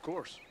 Of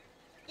course.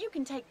 You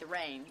can take the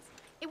reins.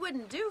 It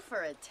wouldn't do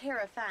for a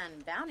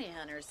terrifying bounty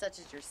hunter such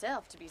as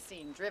yourself to be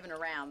seen driven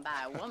around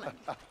by a woman.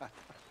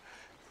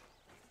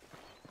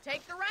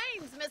 Take the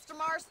reins, Mr.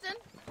 Marston.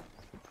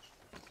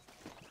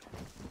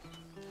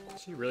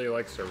 She really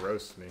likes to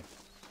roast me.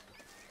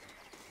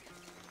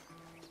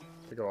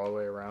 To go all the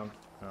way around?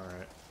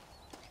 Alright.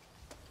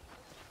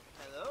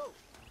 Hello.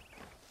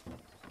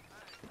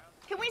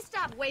 Can we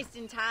stop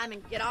wasting time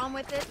and get on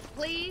with it,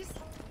 please?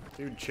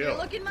 Dude, You're chill.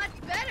 looking much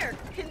better,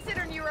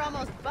 considering you were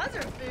almost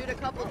buzzard food a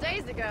couple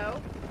days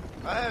ago.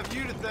 I have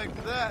you to thank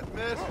for that,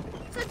 miss.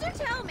 So do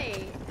tell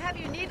me, have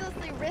you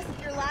needlessly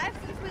risked your life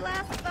since we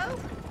last spoke?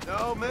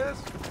 No,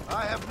 miss,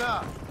 I have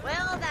not.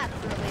 Well, that's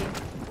a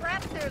relief.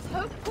 Perhaps there's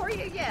hope for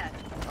you yet.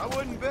 I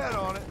wouldn't bet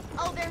on it.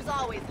 Oh, there's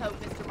always hope,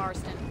 Mr.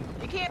 Marston.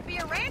 You can't be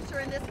a rancher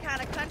in this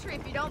kind of country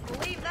if you don't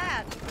believe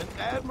that. An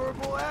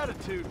admirable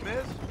attitude,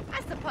 miss.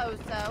 I suppose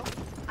so.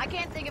 I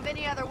can't think of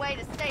any other way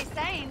to stay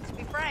sane, to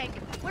be frank.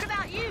 What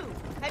about you?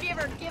 Have you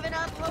ever given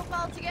up hope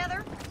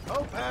altogether?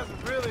 Hope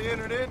hasn't really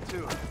entered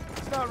into it.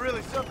 It's not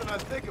really something I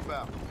think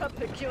about. A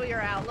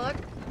peculiar outlook.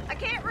 I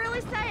can't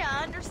really say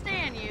I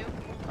understand you.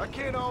 I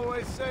can't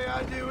always say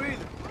I do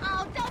either.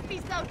 Oh, don't be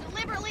so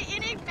deliberately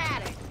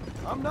enigmatic.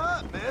 I'm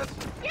not, miss.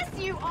 Yes,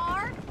 you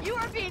are. You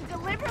are being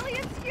deliberately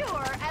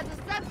obscure as a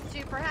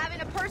substitute for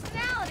having a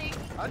personality.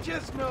 I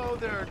just know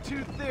there are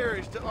two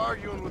theories to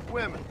arguing with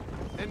women,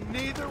 and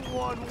neither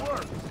one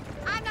works.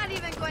 I'm not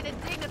even going to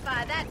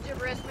dignify that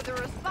gibberish with a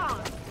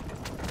response.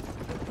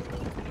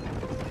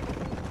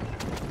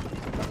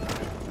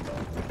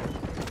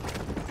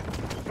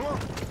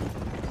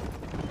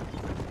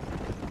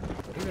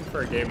 But even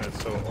for a game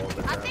that's so old,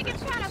 the I think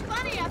it's graphics are kind of just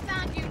funny I incredible.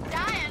 found you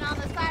dying on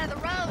the side of the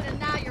road and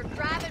now you're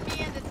driving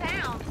me into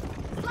town.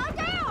 Slow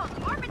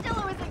down!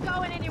 Armadillo isn't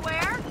going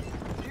anywhere.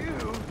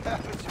 You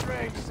have a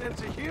strange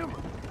sense of humor.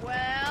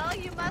 Well,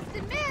 you must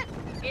admit,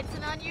 it's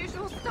an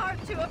unusual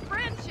start to a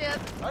friendship.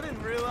 I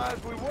didn't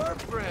realize we were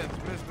friends,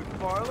 Miss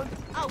McFarland.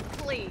 Oh,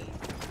 please.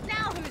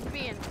 Now who's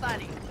being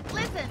funny?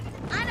 Listen,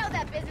 I know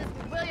that business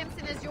with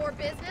Williamson is your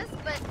business,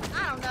 but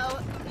I don't know.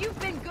 You've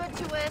been good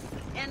to us,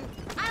 and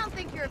I don't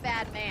think you're a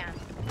bad man.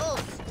 A little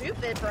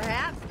stupid,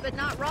 perhaps, but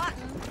not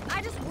rotten.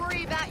 I just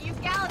worry about you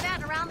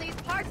gallivanting around these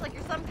parts like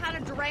you're some kind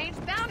of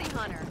deranged bounty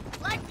hunter.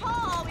 Like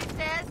Paul always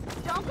says,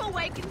 don't go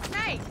waking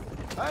snakes.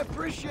 I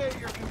appreciate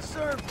your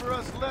concern for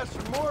us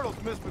lesser mortals,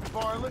 Miss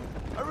McFarland.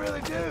 I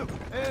really do.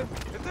 And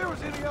if there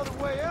was any other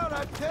way out,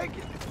 I'd take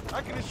it.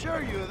 I can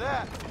assure you of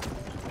that.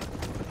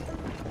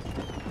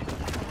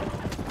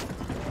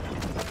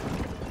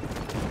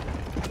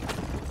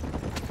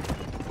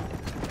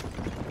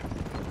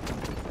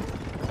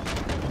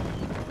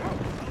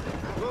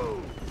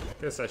 Whoa.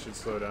 Guess I should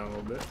slow down a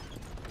little bit.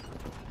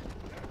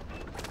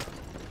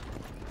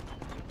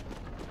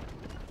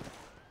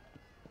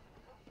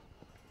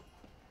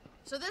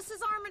 So this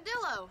is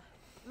Armadillo.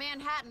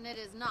 Manhattan it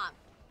is not,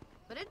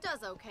 but it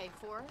does okay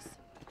for us.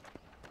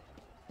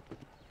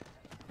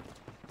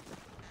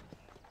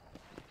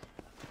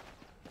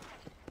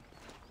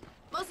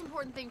 Most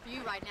important thing for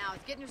you right now is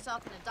getting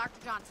yourself into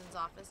Dr. Johnson's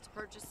office to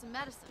purchase some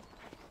medicine.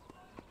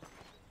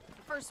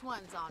 The first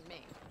one's on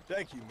me.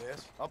 Thank you,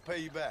 miss. I'll pay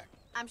you back.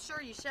 I'm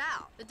sure you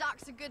shall. The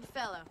doc's a good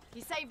fellow. He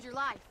saved your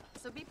life,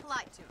 so be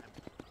polite to him.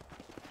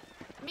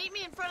 Meet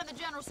me in front of the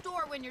general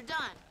store when you're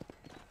done.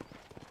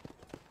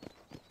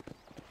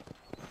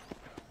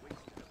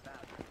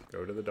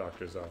 Go to the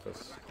doctor's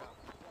office.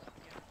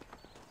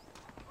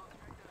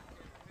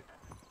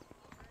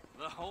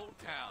 The whole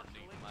town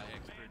needs my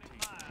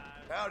expertise.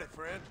 Howdy,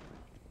 friend.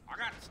 I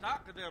got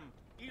stock of them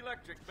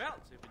electric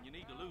belts if you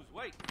need to lose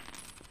weight.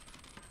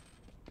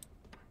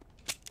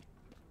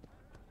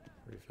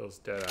 Refills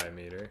Deadeye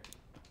meter.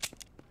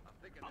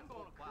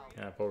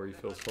 Apple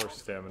refills horse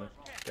stamina.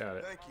 Got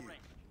it. Thank you.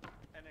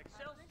 An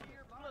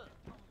Excelsior blood.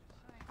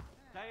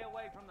 Stay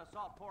away from the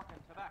salt pork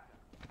and tobacco.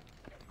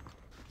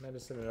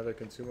 Medicine and other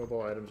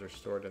consumable items are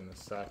stored in the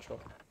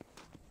satchel.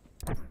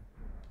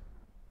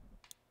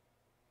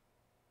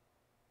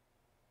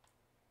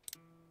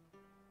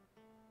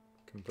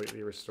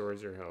 Completely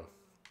restores your health.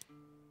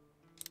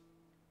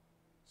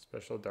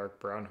 Special dark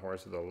brown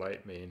horse with a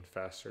light mane,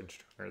 faster and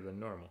stronger than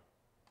normal.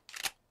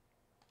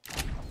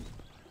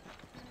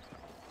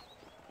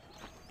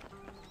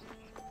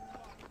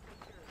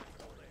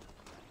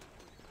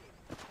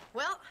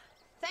 Well,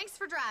 thanks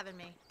for driving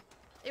me.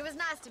 It was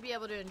nice to be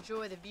able to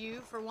enjoy the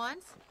view for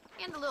once,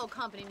 and a little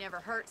company never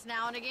hurts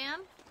now and again.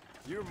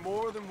 You're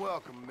more than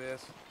welcome,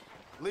 miss.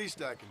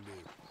 Least I can do.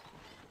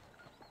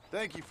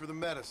 Thank you for the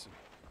medicine.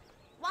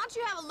 Why don't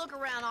you have a look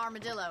around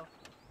Armadillo?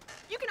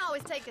 You can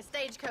always take a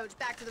stagecoach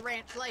back to the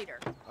ranch later.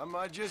 I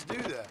might just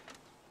do that.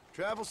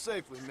 Travel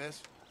safely,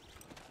 miss.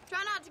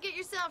 Try not to get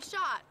yourself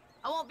shot.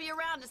 I won't be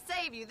around to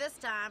save you this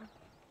time.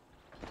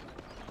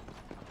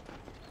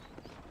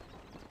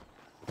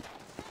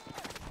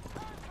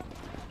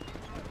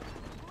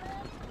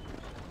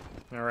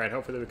 Alright,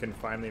 hopefully we can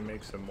finally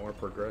make some more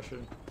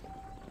progression.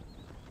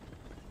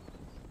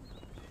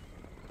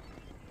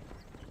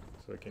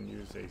 So we can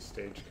use a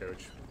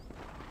stagecoach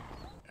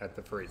at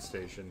the freight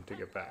station to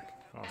get back.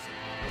 Awesome.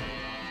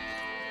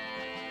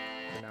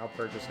 We can now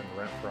purchase and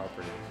rent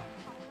property.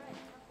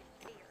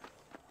 It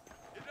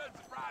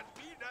doesn't surprise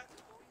me that.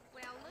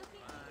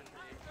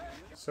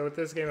 So with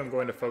this game I'm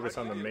going to focus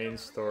on the main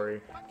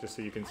story, just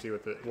so you can see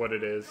what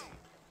it is.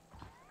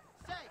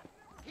 Say,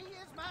 he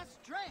is my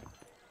strength.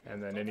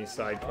 And then any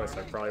side quests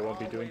I probably won't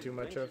be doing too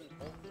much of.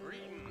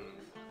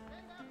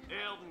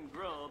 Eldon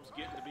Grubb's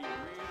getting to be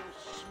real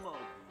smug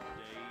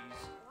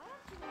these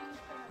days.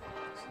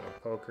 So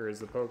poker is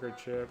the poker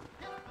chip.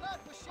 His blood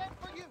was shed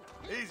for you.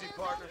 He Easy, is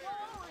partner.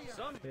 a warrior.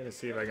 I'm gonna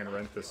see if I can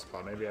rent this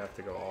spot. Maybe I have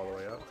to go all the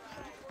way up.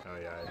 Oh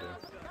yeah, I do.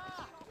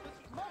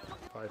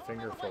 5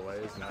 finger fillet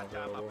is now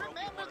available.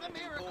 Remember the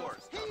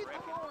miracles. Heed the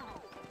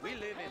warning. We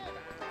live in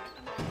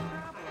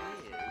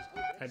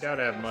I doubt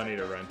I have money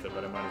to rent it,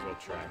 but I might as well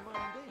try.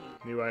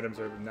 New items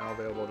are now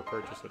available to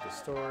purchase at the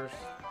stores.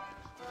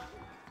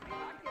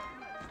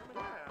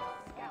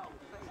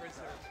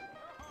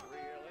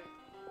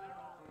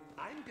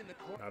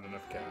 Not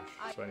enough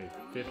cash, so I need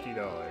 $50.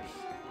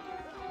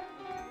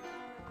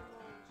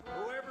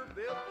 Whoever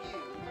built you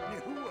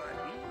knew what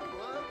he was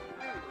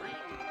doing.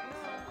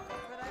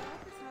 But I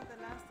hope it's not the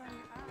last time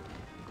you ask.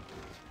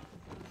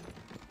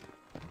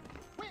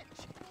 Which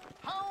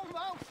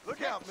almost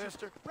Look out,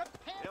 mister. repent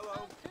Hello.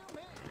 unto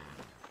me.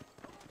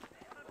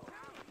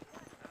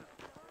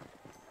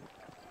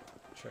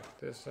 Check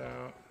this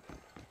out.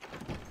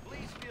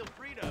 Please feel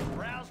free to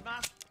browse my...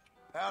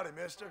 Howdy,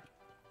 mister.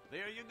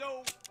 There you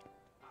go.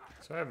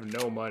 So I have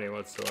no money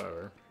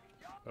whatsoever,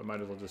 but might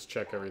as well just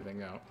check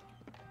everything out.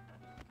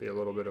 Be a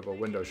little bit of a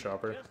window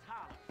shopper.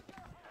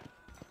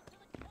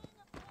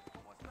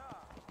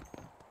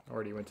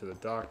 Already went to the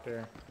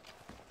doctor.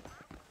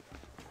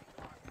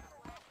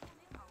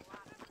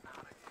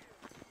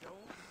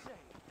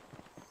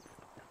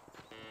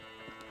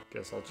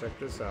 Guess I'll check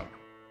this out.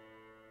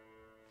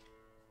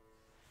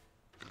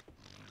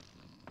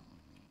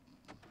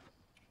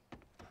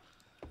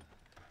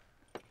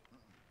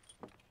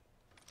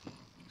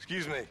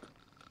 Excuse me.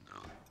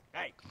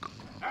 Hey,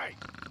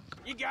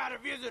 you got a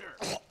visitor.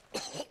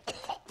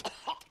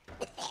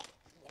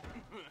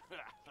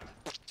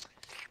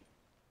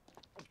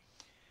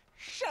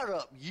 Shut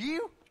up,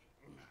 you!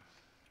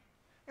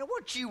 Now,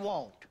 what you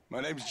want? My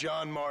name's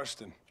John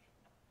Marston.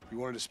 You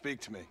wanted to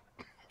speak to me.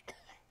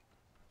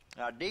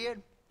 I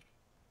did?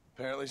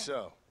 Apparently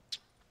so.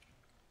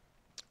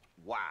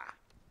 Why?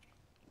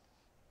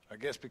 I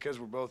guess because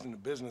we're both in the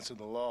business of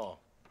the law.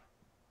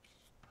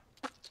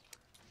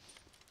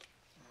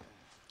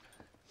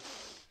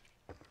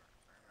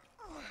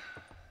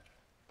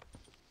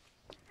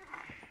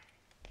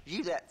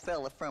 You that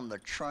fella from the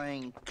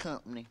train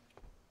company?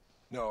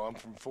 No, I'm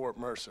from Fort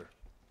Mercer.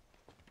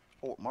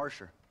 Fort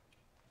Mercer?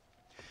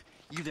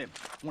 You them,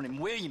 one of them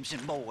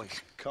Williamson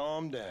boys?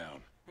 Calm down.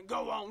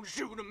 Go on,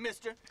 shoot him,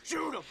 mister.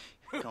 Shoot him.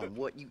 Come on,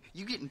 what,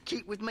 you getting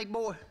kicked with me,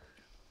 boy?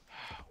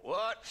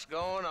 What's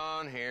going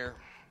on here?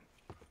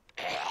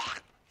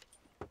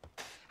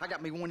 I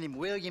got me one of them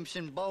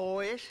Williamson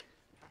boys.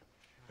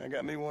 I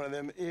got me one of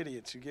them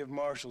idiots who give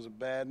marshals a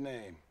bad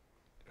name.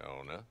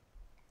 Jonah,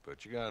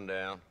 put your gun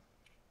down.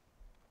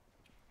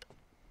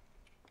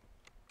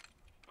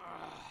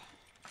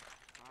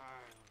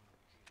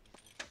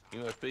 You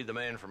must be the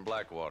man from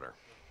Blackwater.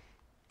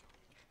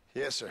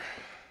 Yes, sir.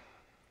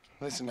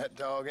 Listen, that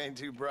dog ain't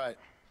too bright,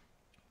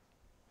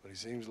 but he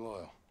seems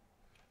loyal.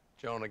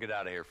 Jonah, get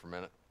out of here for a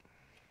minute.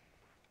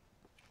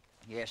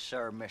 Yes,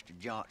 sir, Mr.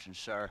 Johnson,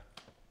 sir.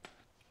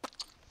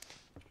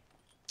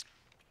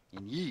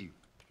 And you.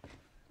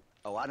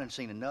 Oh, I done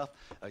seen enough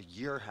of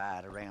your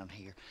hide around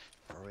here,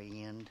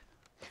 friend.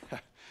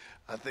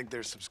 I think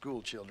there's some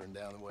school children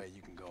down the way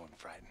you can go and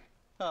frighten.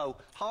 Oh,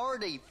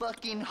 hardy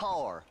fucking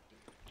har.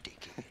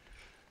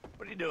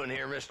 What are you doing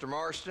here, Mr.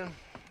 Marston?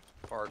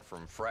 Apart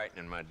from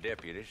frightening my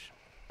deputies.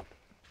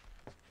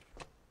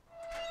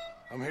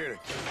 I'm here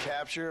to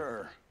capture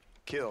or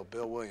kill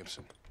Bill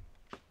Williamson.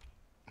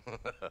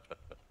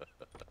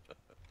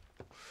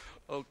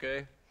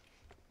 Okay.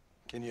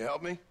 Can you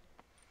help me?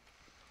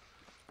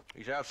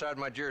 He's outside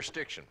my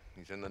jurisdiction.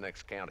 He's in the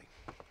next county.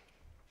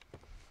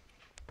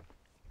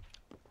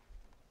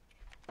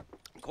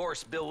 Of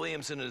course, Bill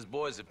Williamson and his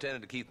boys have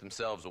tended to keep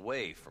themselves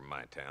away from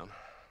my town.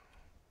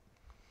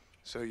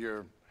 So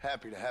you're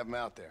happy to have him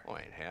out there? Well,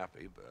 I ain't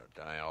happy,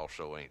 but I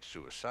also ain't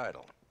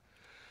suicidal.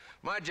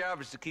 My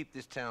job is to keep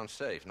this town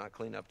safe, not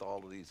clean up all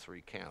of these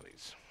 3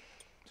 counties.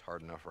 It's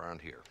hard enough around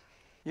here.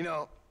 You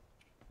know,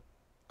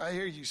 I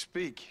hear you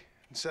speak,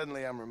 and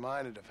suddenly I'm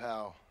reminded of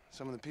how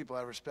some of the people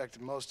I respected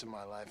most in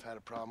my life had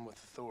a problem with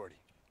authority.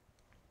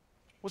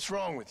 What's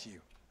wrong with you?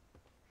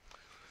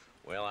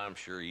 Well, I'm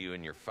sure you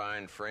and your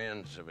fine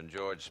friends have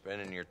enjoyed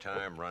spending your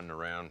time running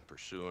around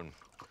pursuing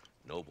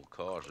noble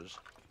causes.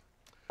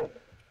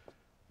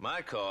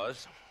 My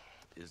cause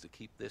is to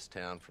keep this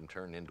town from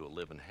turning into a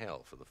living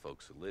hell for the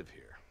folks who live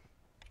here.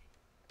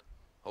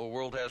 Whole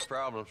world has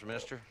problems,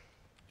 mister,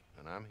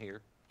 and I'm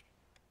here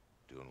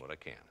doing what I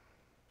can.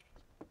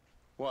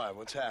 Why?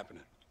 What's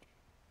happening?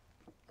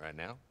 Right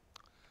now,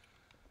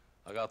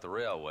 I got the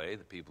railway,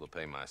 the people who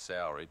pay my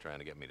salary, trying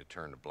to get me to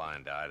turn a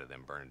blind eye to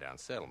them burning down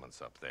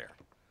settlements up there.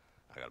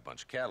 I got a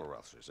bunch of cattle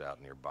rustlers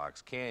out near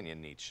Box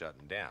Canyon needs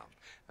shutting down.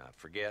 Not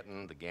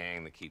forgetting the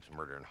gang that keeps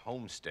murdering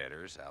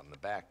homesteaders out in the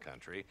back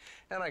country.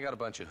 And I got a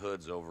bunch of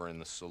hoods over in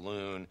the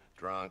saloon,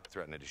 drunk,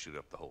 threatening to shoot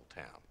up the whole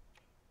town.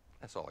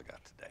 That's all I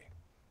got today.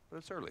 But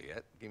it's early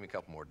yet. Give me a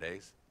couple more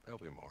days. There'll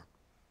be more.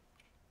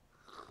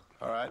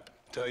 All right,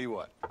 tell you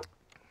what.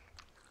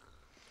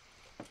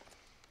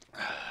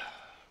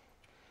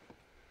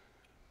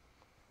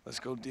 Let's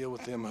go deal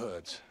with them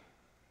hoods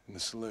in the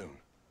saloon.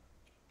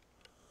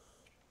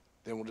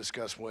 Then we'll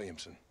discuss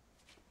Williamson.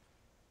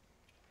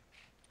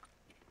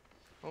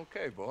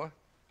 Okay, boy.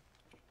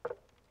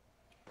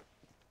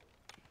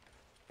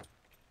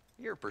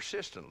 You're a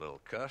persistent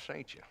little cuss,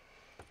 ain't you?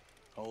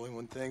 Only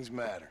when things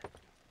matter.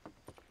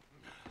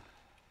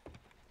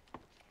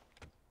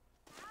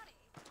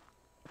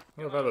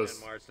 What about those?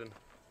 Marston,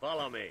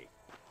 follow me.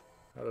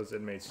 How those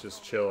inmates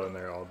just chill in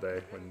there all day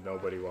when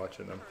nobody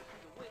watching them?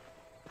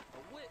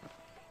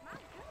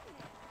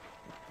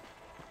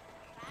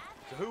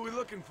 So who we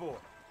looking for?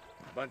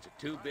 A bunch of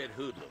two-bit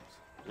hoodlums,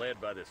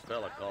 led by this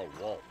fella called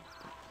Walton.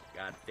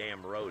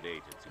 Goddamn road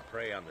agents who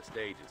prey on the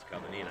stages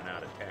coming in and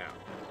out of town.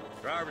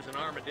 Drivers and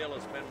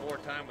armadillos spend more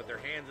time with their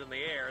hands in the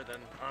air than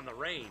on the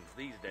reins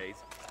these days.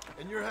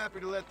 And you're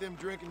happy to let them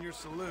drink in your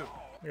saloon?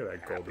 Look at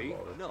that golden Happy?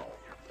 bottle. No.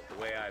 But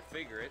the way I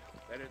figure it,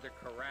 better they're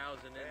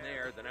carousing in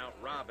there than out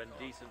robbing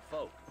decent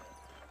folk.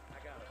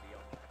 I gotta be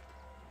on.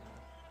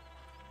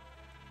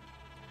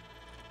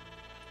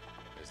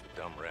 There's the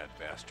dumb rat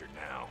bastard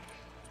now.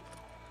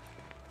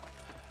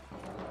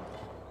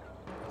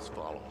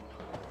 follow him.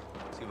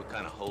 See what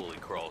kind of hole he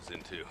crawls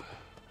into.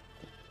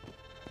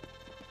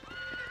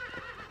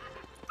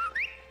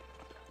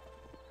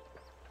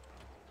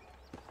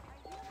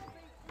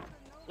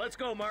 Let's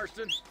go,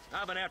 Marston.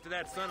 I've been after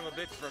that son of a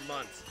bitch for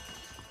months.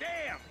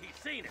 Damn, he's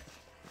seen it.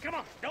 Come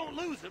on, don't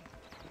lose him.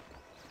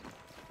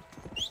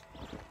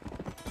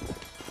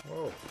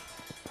 Whoa.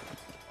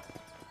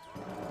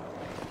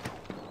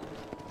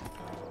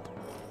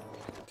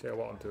 Tail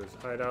Walton to his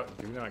hideout.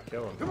 Do not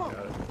kill him. Come on.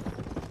 Got it.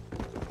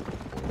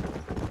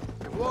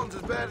 If Walton's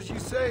as bad as you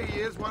say he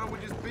is, why don't we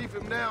just beef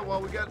him now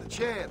while we got the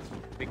chance?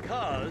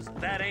 Because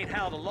that ain't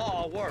how the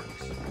law works.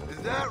 Is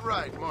that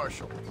right,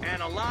 Marshal?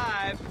 And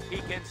alive, he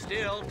can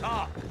still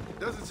talk.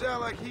 Doesn't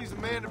sound like he's a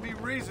man to be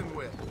reasoned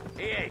with.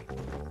 He ain't.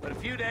 But a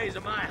few days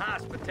of my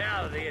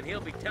hospitality and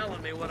he'll be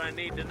telling me what I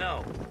need to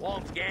know.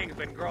 Walton's gang's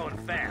been growing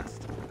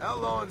fast.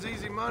 Outlawing's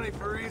easy money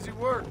for easy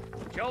work.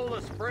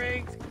 Cholla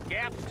Springs,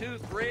 Gap's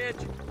Tooth Ridge,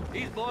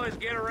 these boys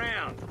get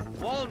around.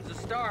 Walton's a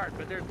start,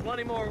 but there's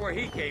plenty more where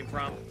he came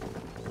from.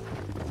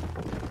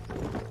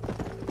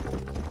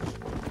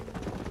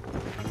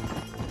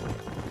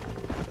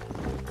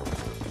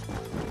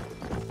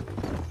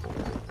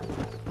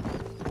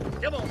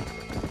 Come on.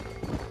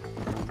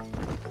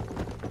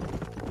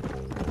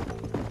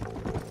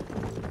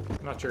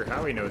 I'm not sure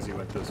how he knows he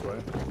went this way,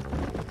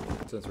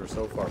 since we're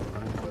so far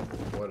behind,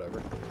 but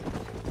whatever.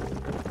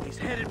 He's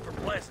headed for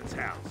Blessing's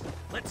house.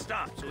 Let's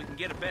stop so we can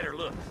get a better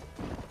look.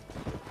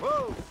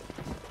 Whoa!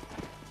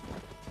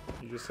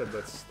 You just said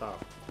let's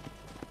stop.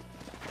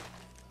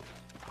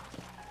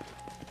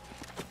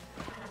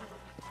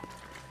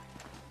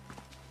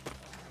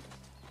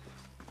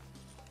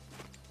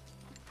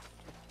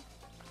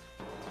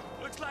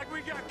 Looks like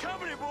we got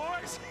company,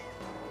 boys.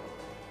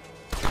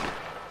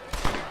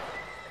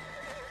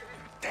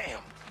 Damn.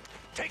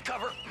 Take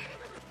cover.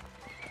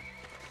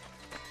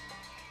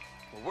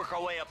 We'll work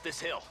our way up this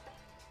hill.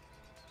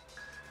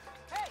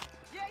 Hey,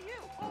 yeah,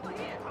 you, over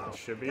here. This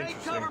should be Take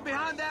interesting. cover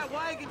behind that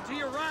wagon to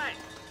your right.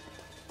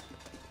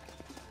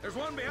 There's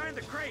one behind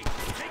the crate.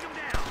 Take him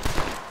down.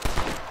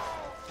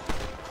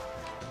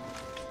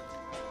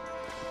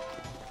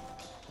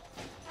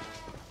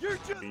 You're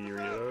just Be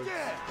reload.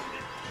 dead!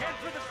 Head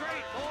for the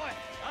crate, boy.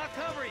 I'll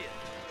cover you.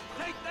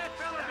 Take that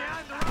fella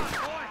behind the rock,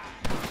 boy.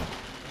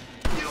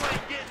 You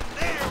ain't getting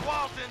there,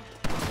 Walton.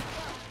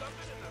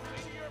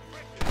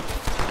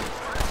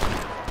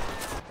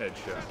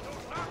 Headshot.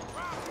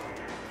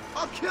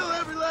 I'll kill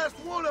every last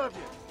one of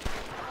you!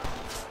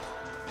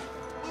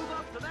 Move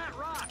up to that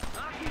rock.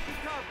 I'll keep you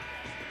covered.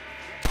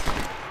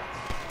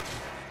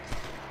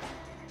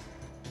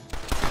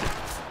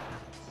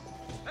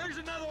 There's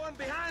another one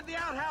behind the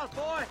outhouse,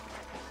 boy.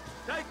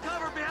 Take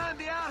cover behind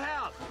the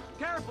outhouse.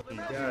 Careful, there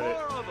You may be got it.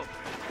 more of them.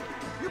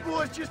 You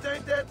boys just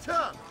ain't that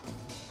tough.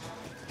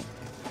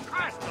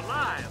 Christ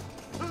alive.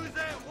 Who's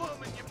that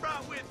woman you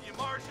brought with you,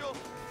 Marshal?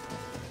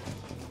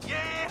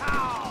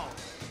 Yeah!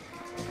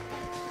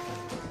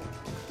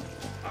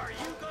 Are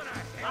you gonna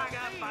help I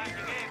got me fighting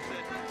here? against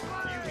it.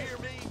 You hear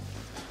me?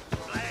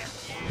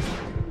 Blast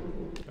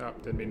you. Oh,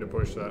 didn't mean to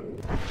push that.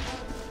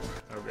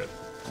 Oh, good.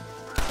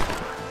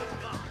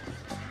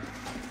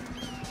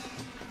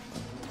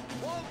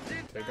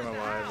 Take him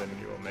alive and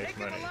you will make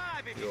money.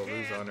 You will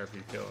lose honor if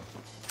you kill him.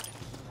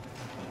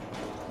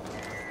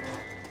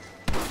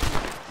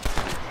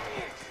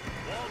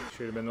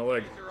 Shoot him in the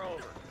leg. These are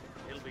over.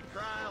 It'll be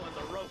trial and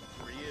the ropes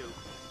for you.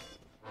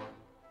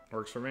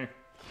 Works for me.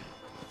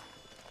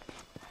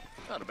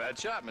 Not a bad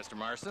shot, Mr.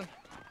 Marston. Why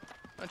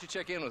don't you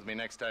check in with me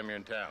next time you're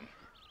in town?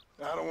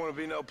 I don't want to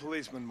be no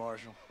policeman,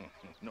 Marshal.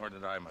 Nor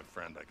did I, my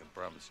friend. I can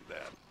promise you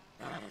that.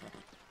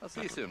 I'll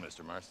see you soon,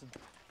 Mr. Marston.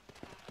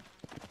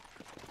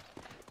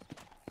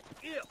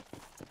 Yep.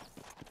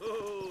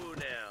 Oh,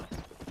 now.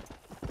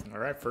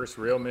 Alright, first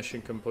real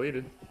mission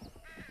completed.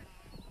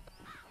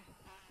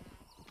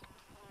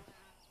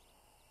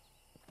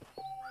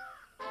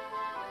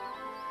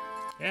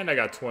 And I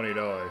got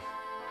 $20.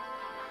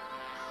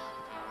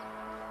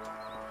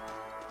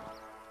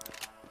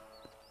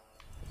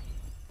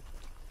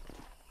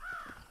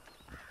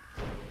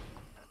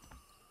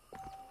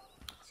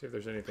 See if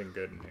there's anything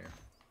good in here.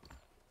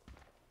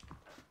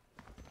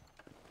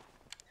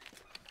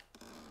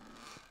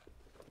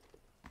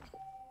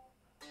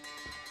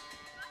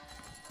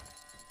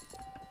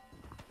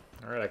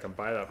 Alright, I can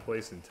buy that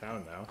place in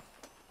town now.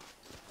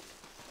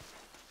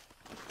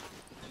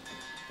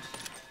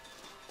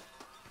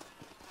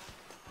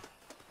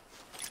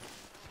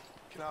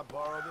 Can I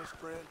borrow this,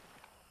 friend?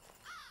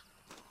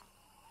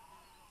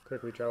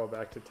 Quickly travel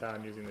back to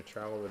town using the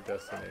travel to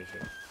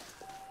destination.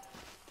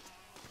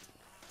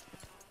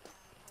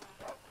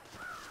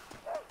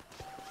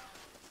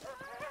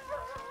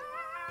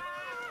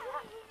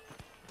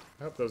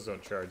 I hope those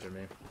don't charge at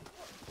me.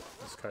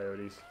 Those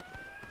coyotes.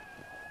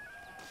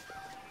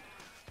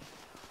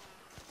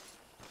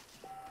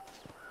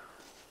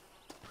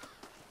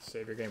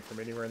 Save your game from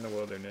anywhere in the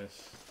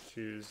wilderness.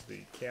 Choose the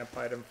camp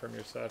item from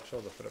your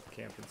satchel to put up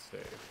camp and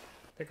save.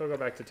 I think I'll go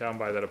back to town,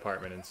 buy that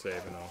apartment and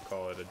save, and I'll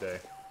call it a day.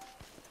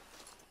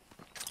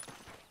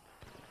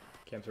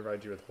 Camps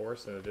provide you with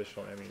horse and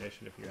additional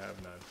ammunition if you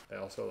have none. They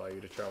also allow you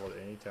to travel to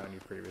any town you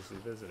previously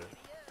visited.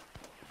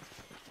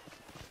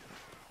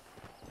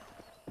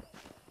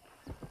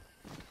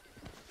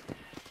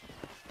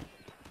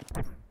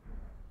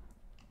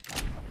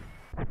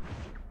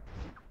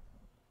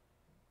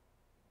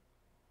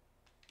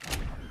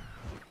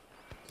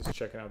 Just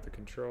checking out the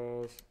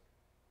controls.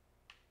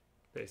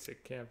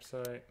 Basic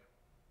campsite.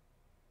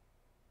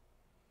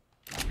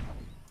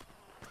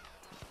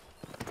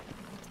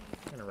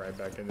 Gonna ride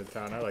back into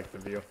town. I like the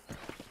view.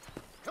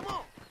 Come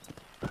on!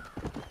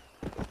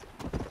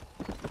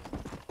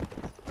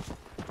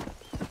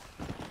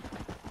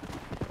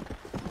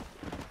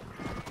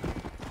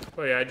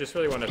 Oh yeah, I just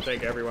really want to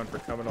thank everyone for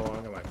coming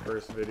along on my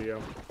first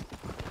video.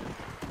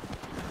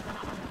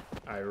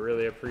 I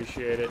really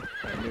appreciate it.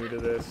 I'm new to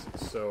this,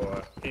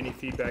 so any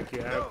feedback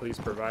you have, please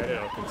provide it.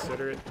 I'll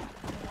consider it.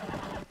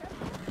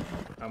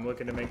 I'm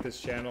looking to make this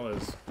channel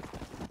as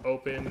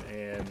open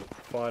and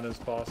fun as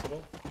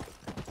possible.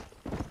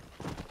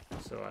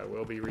 So I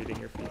will be reading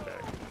your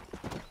feedback.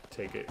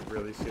 Take it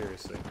really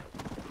seriously.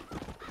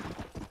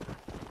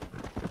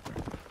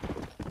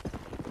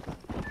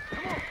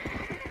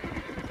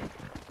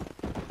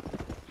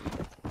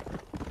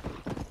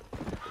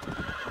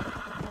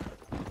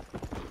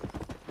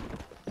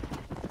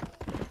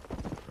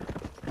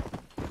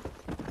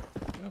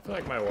 I feel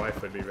like my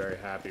wife would be very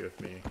happy with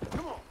me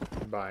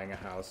buying a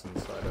house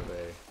inside of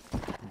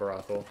a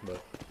brothel, but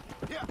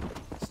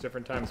it's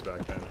different times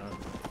back then, huh?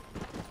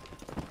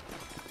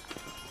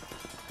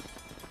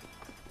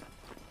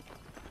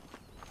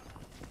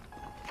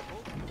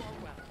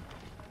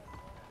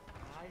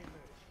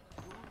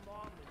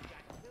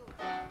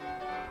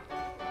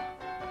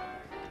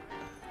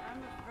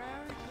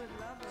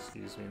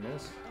 Excuse me,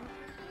 miss.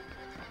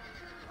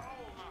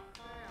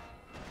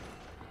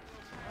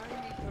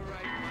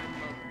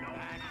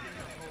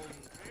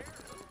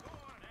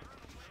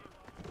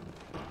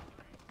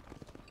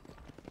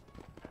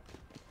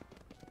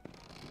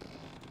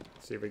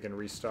 See if we can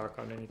restock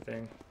on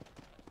anything.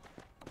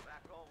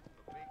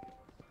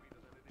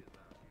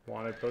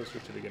 Wanted poster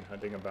to begin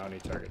hunting a bounty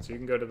target. So you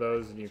can go to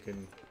those and you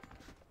can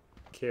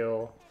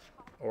kill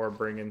or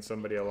bring in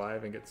somebody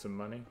alive and get some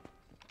money.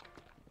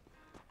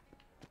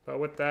 But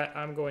with that,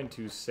 I'm going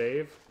to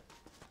save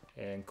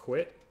and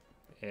quit.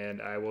 And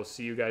I will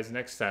see you guys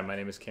next time. My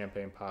name is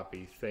Campaign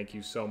Poppy. Thank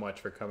you so much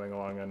for coming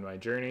along on my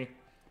journey.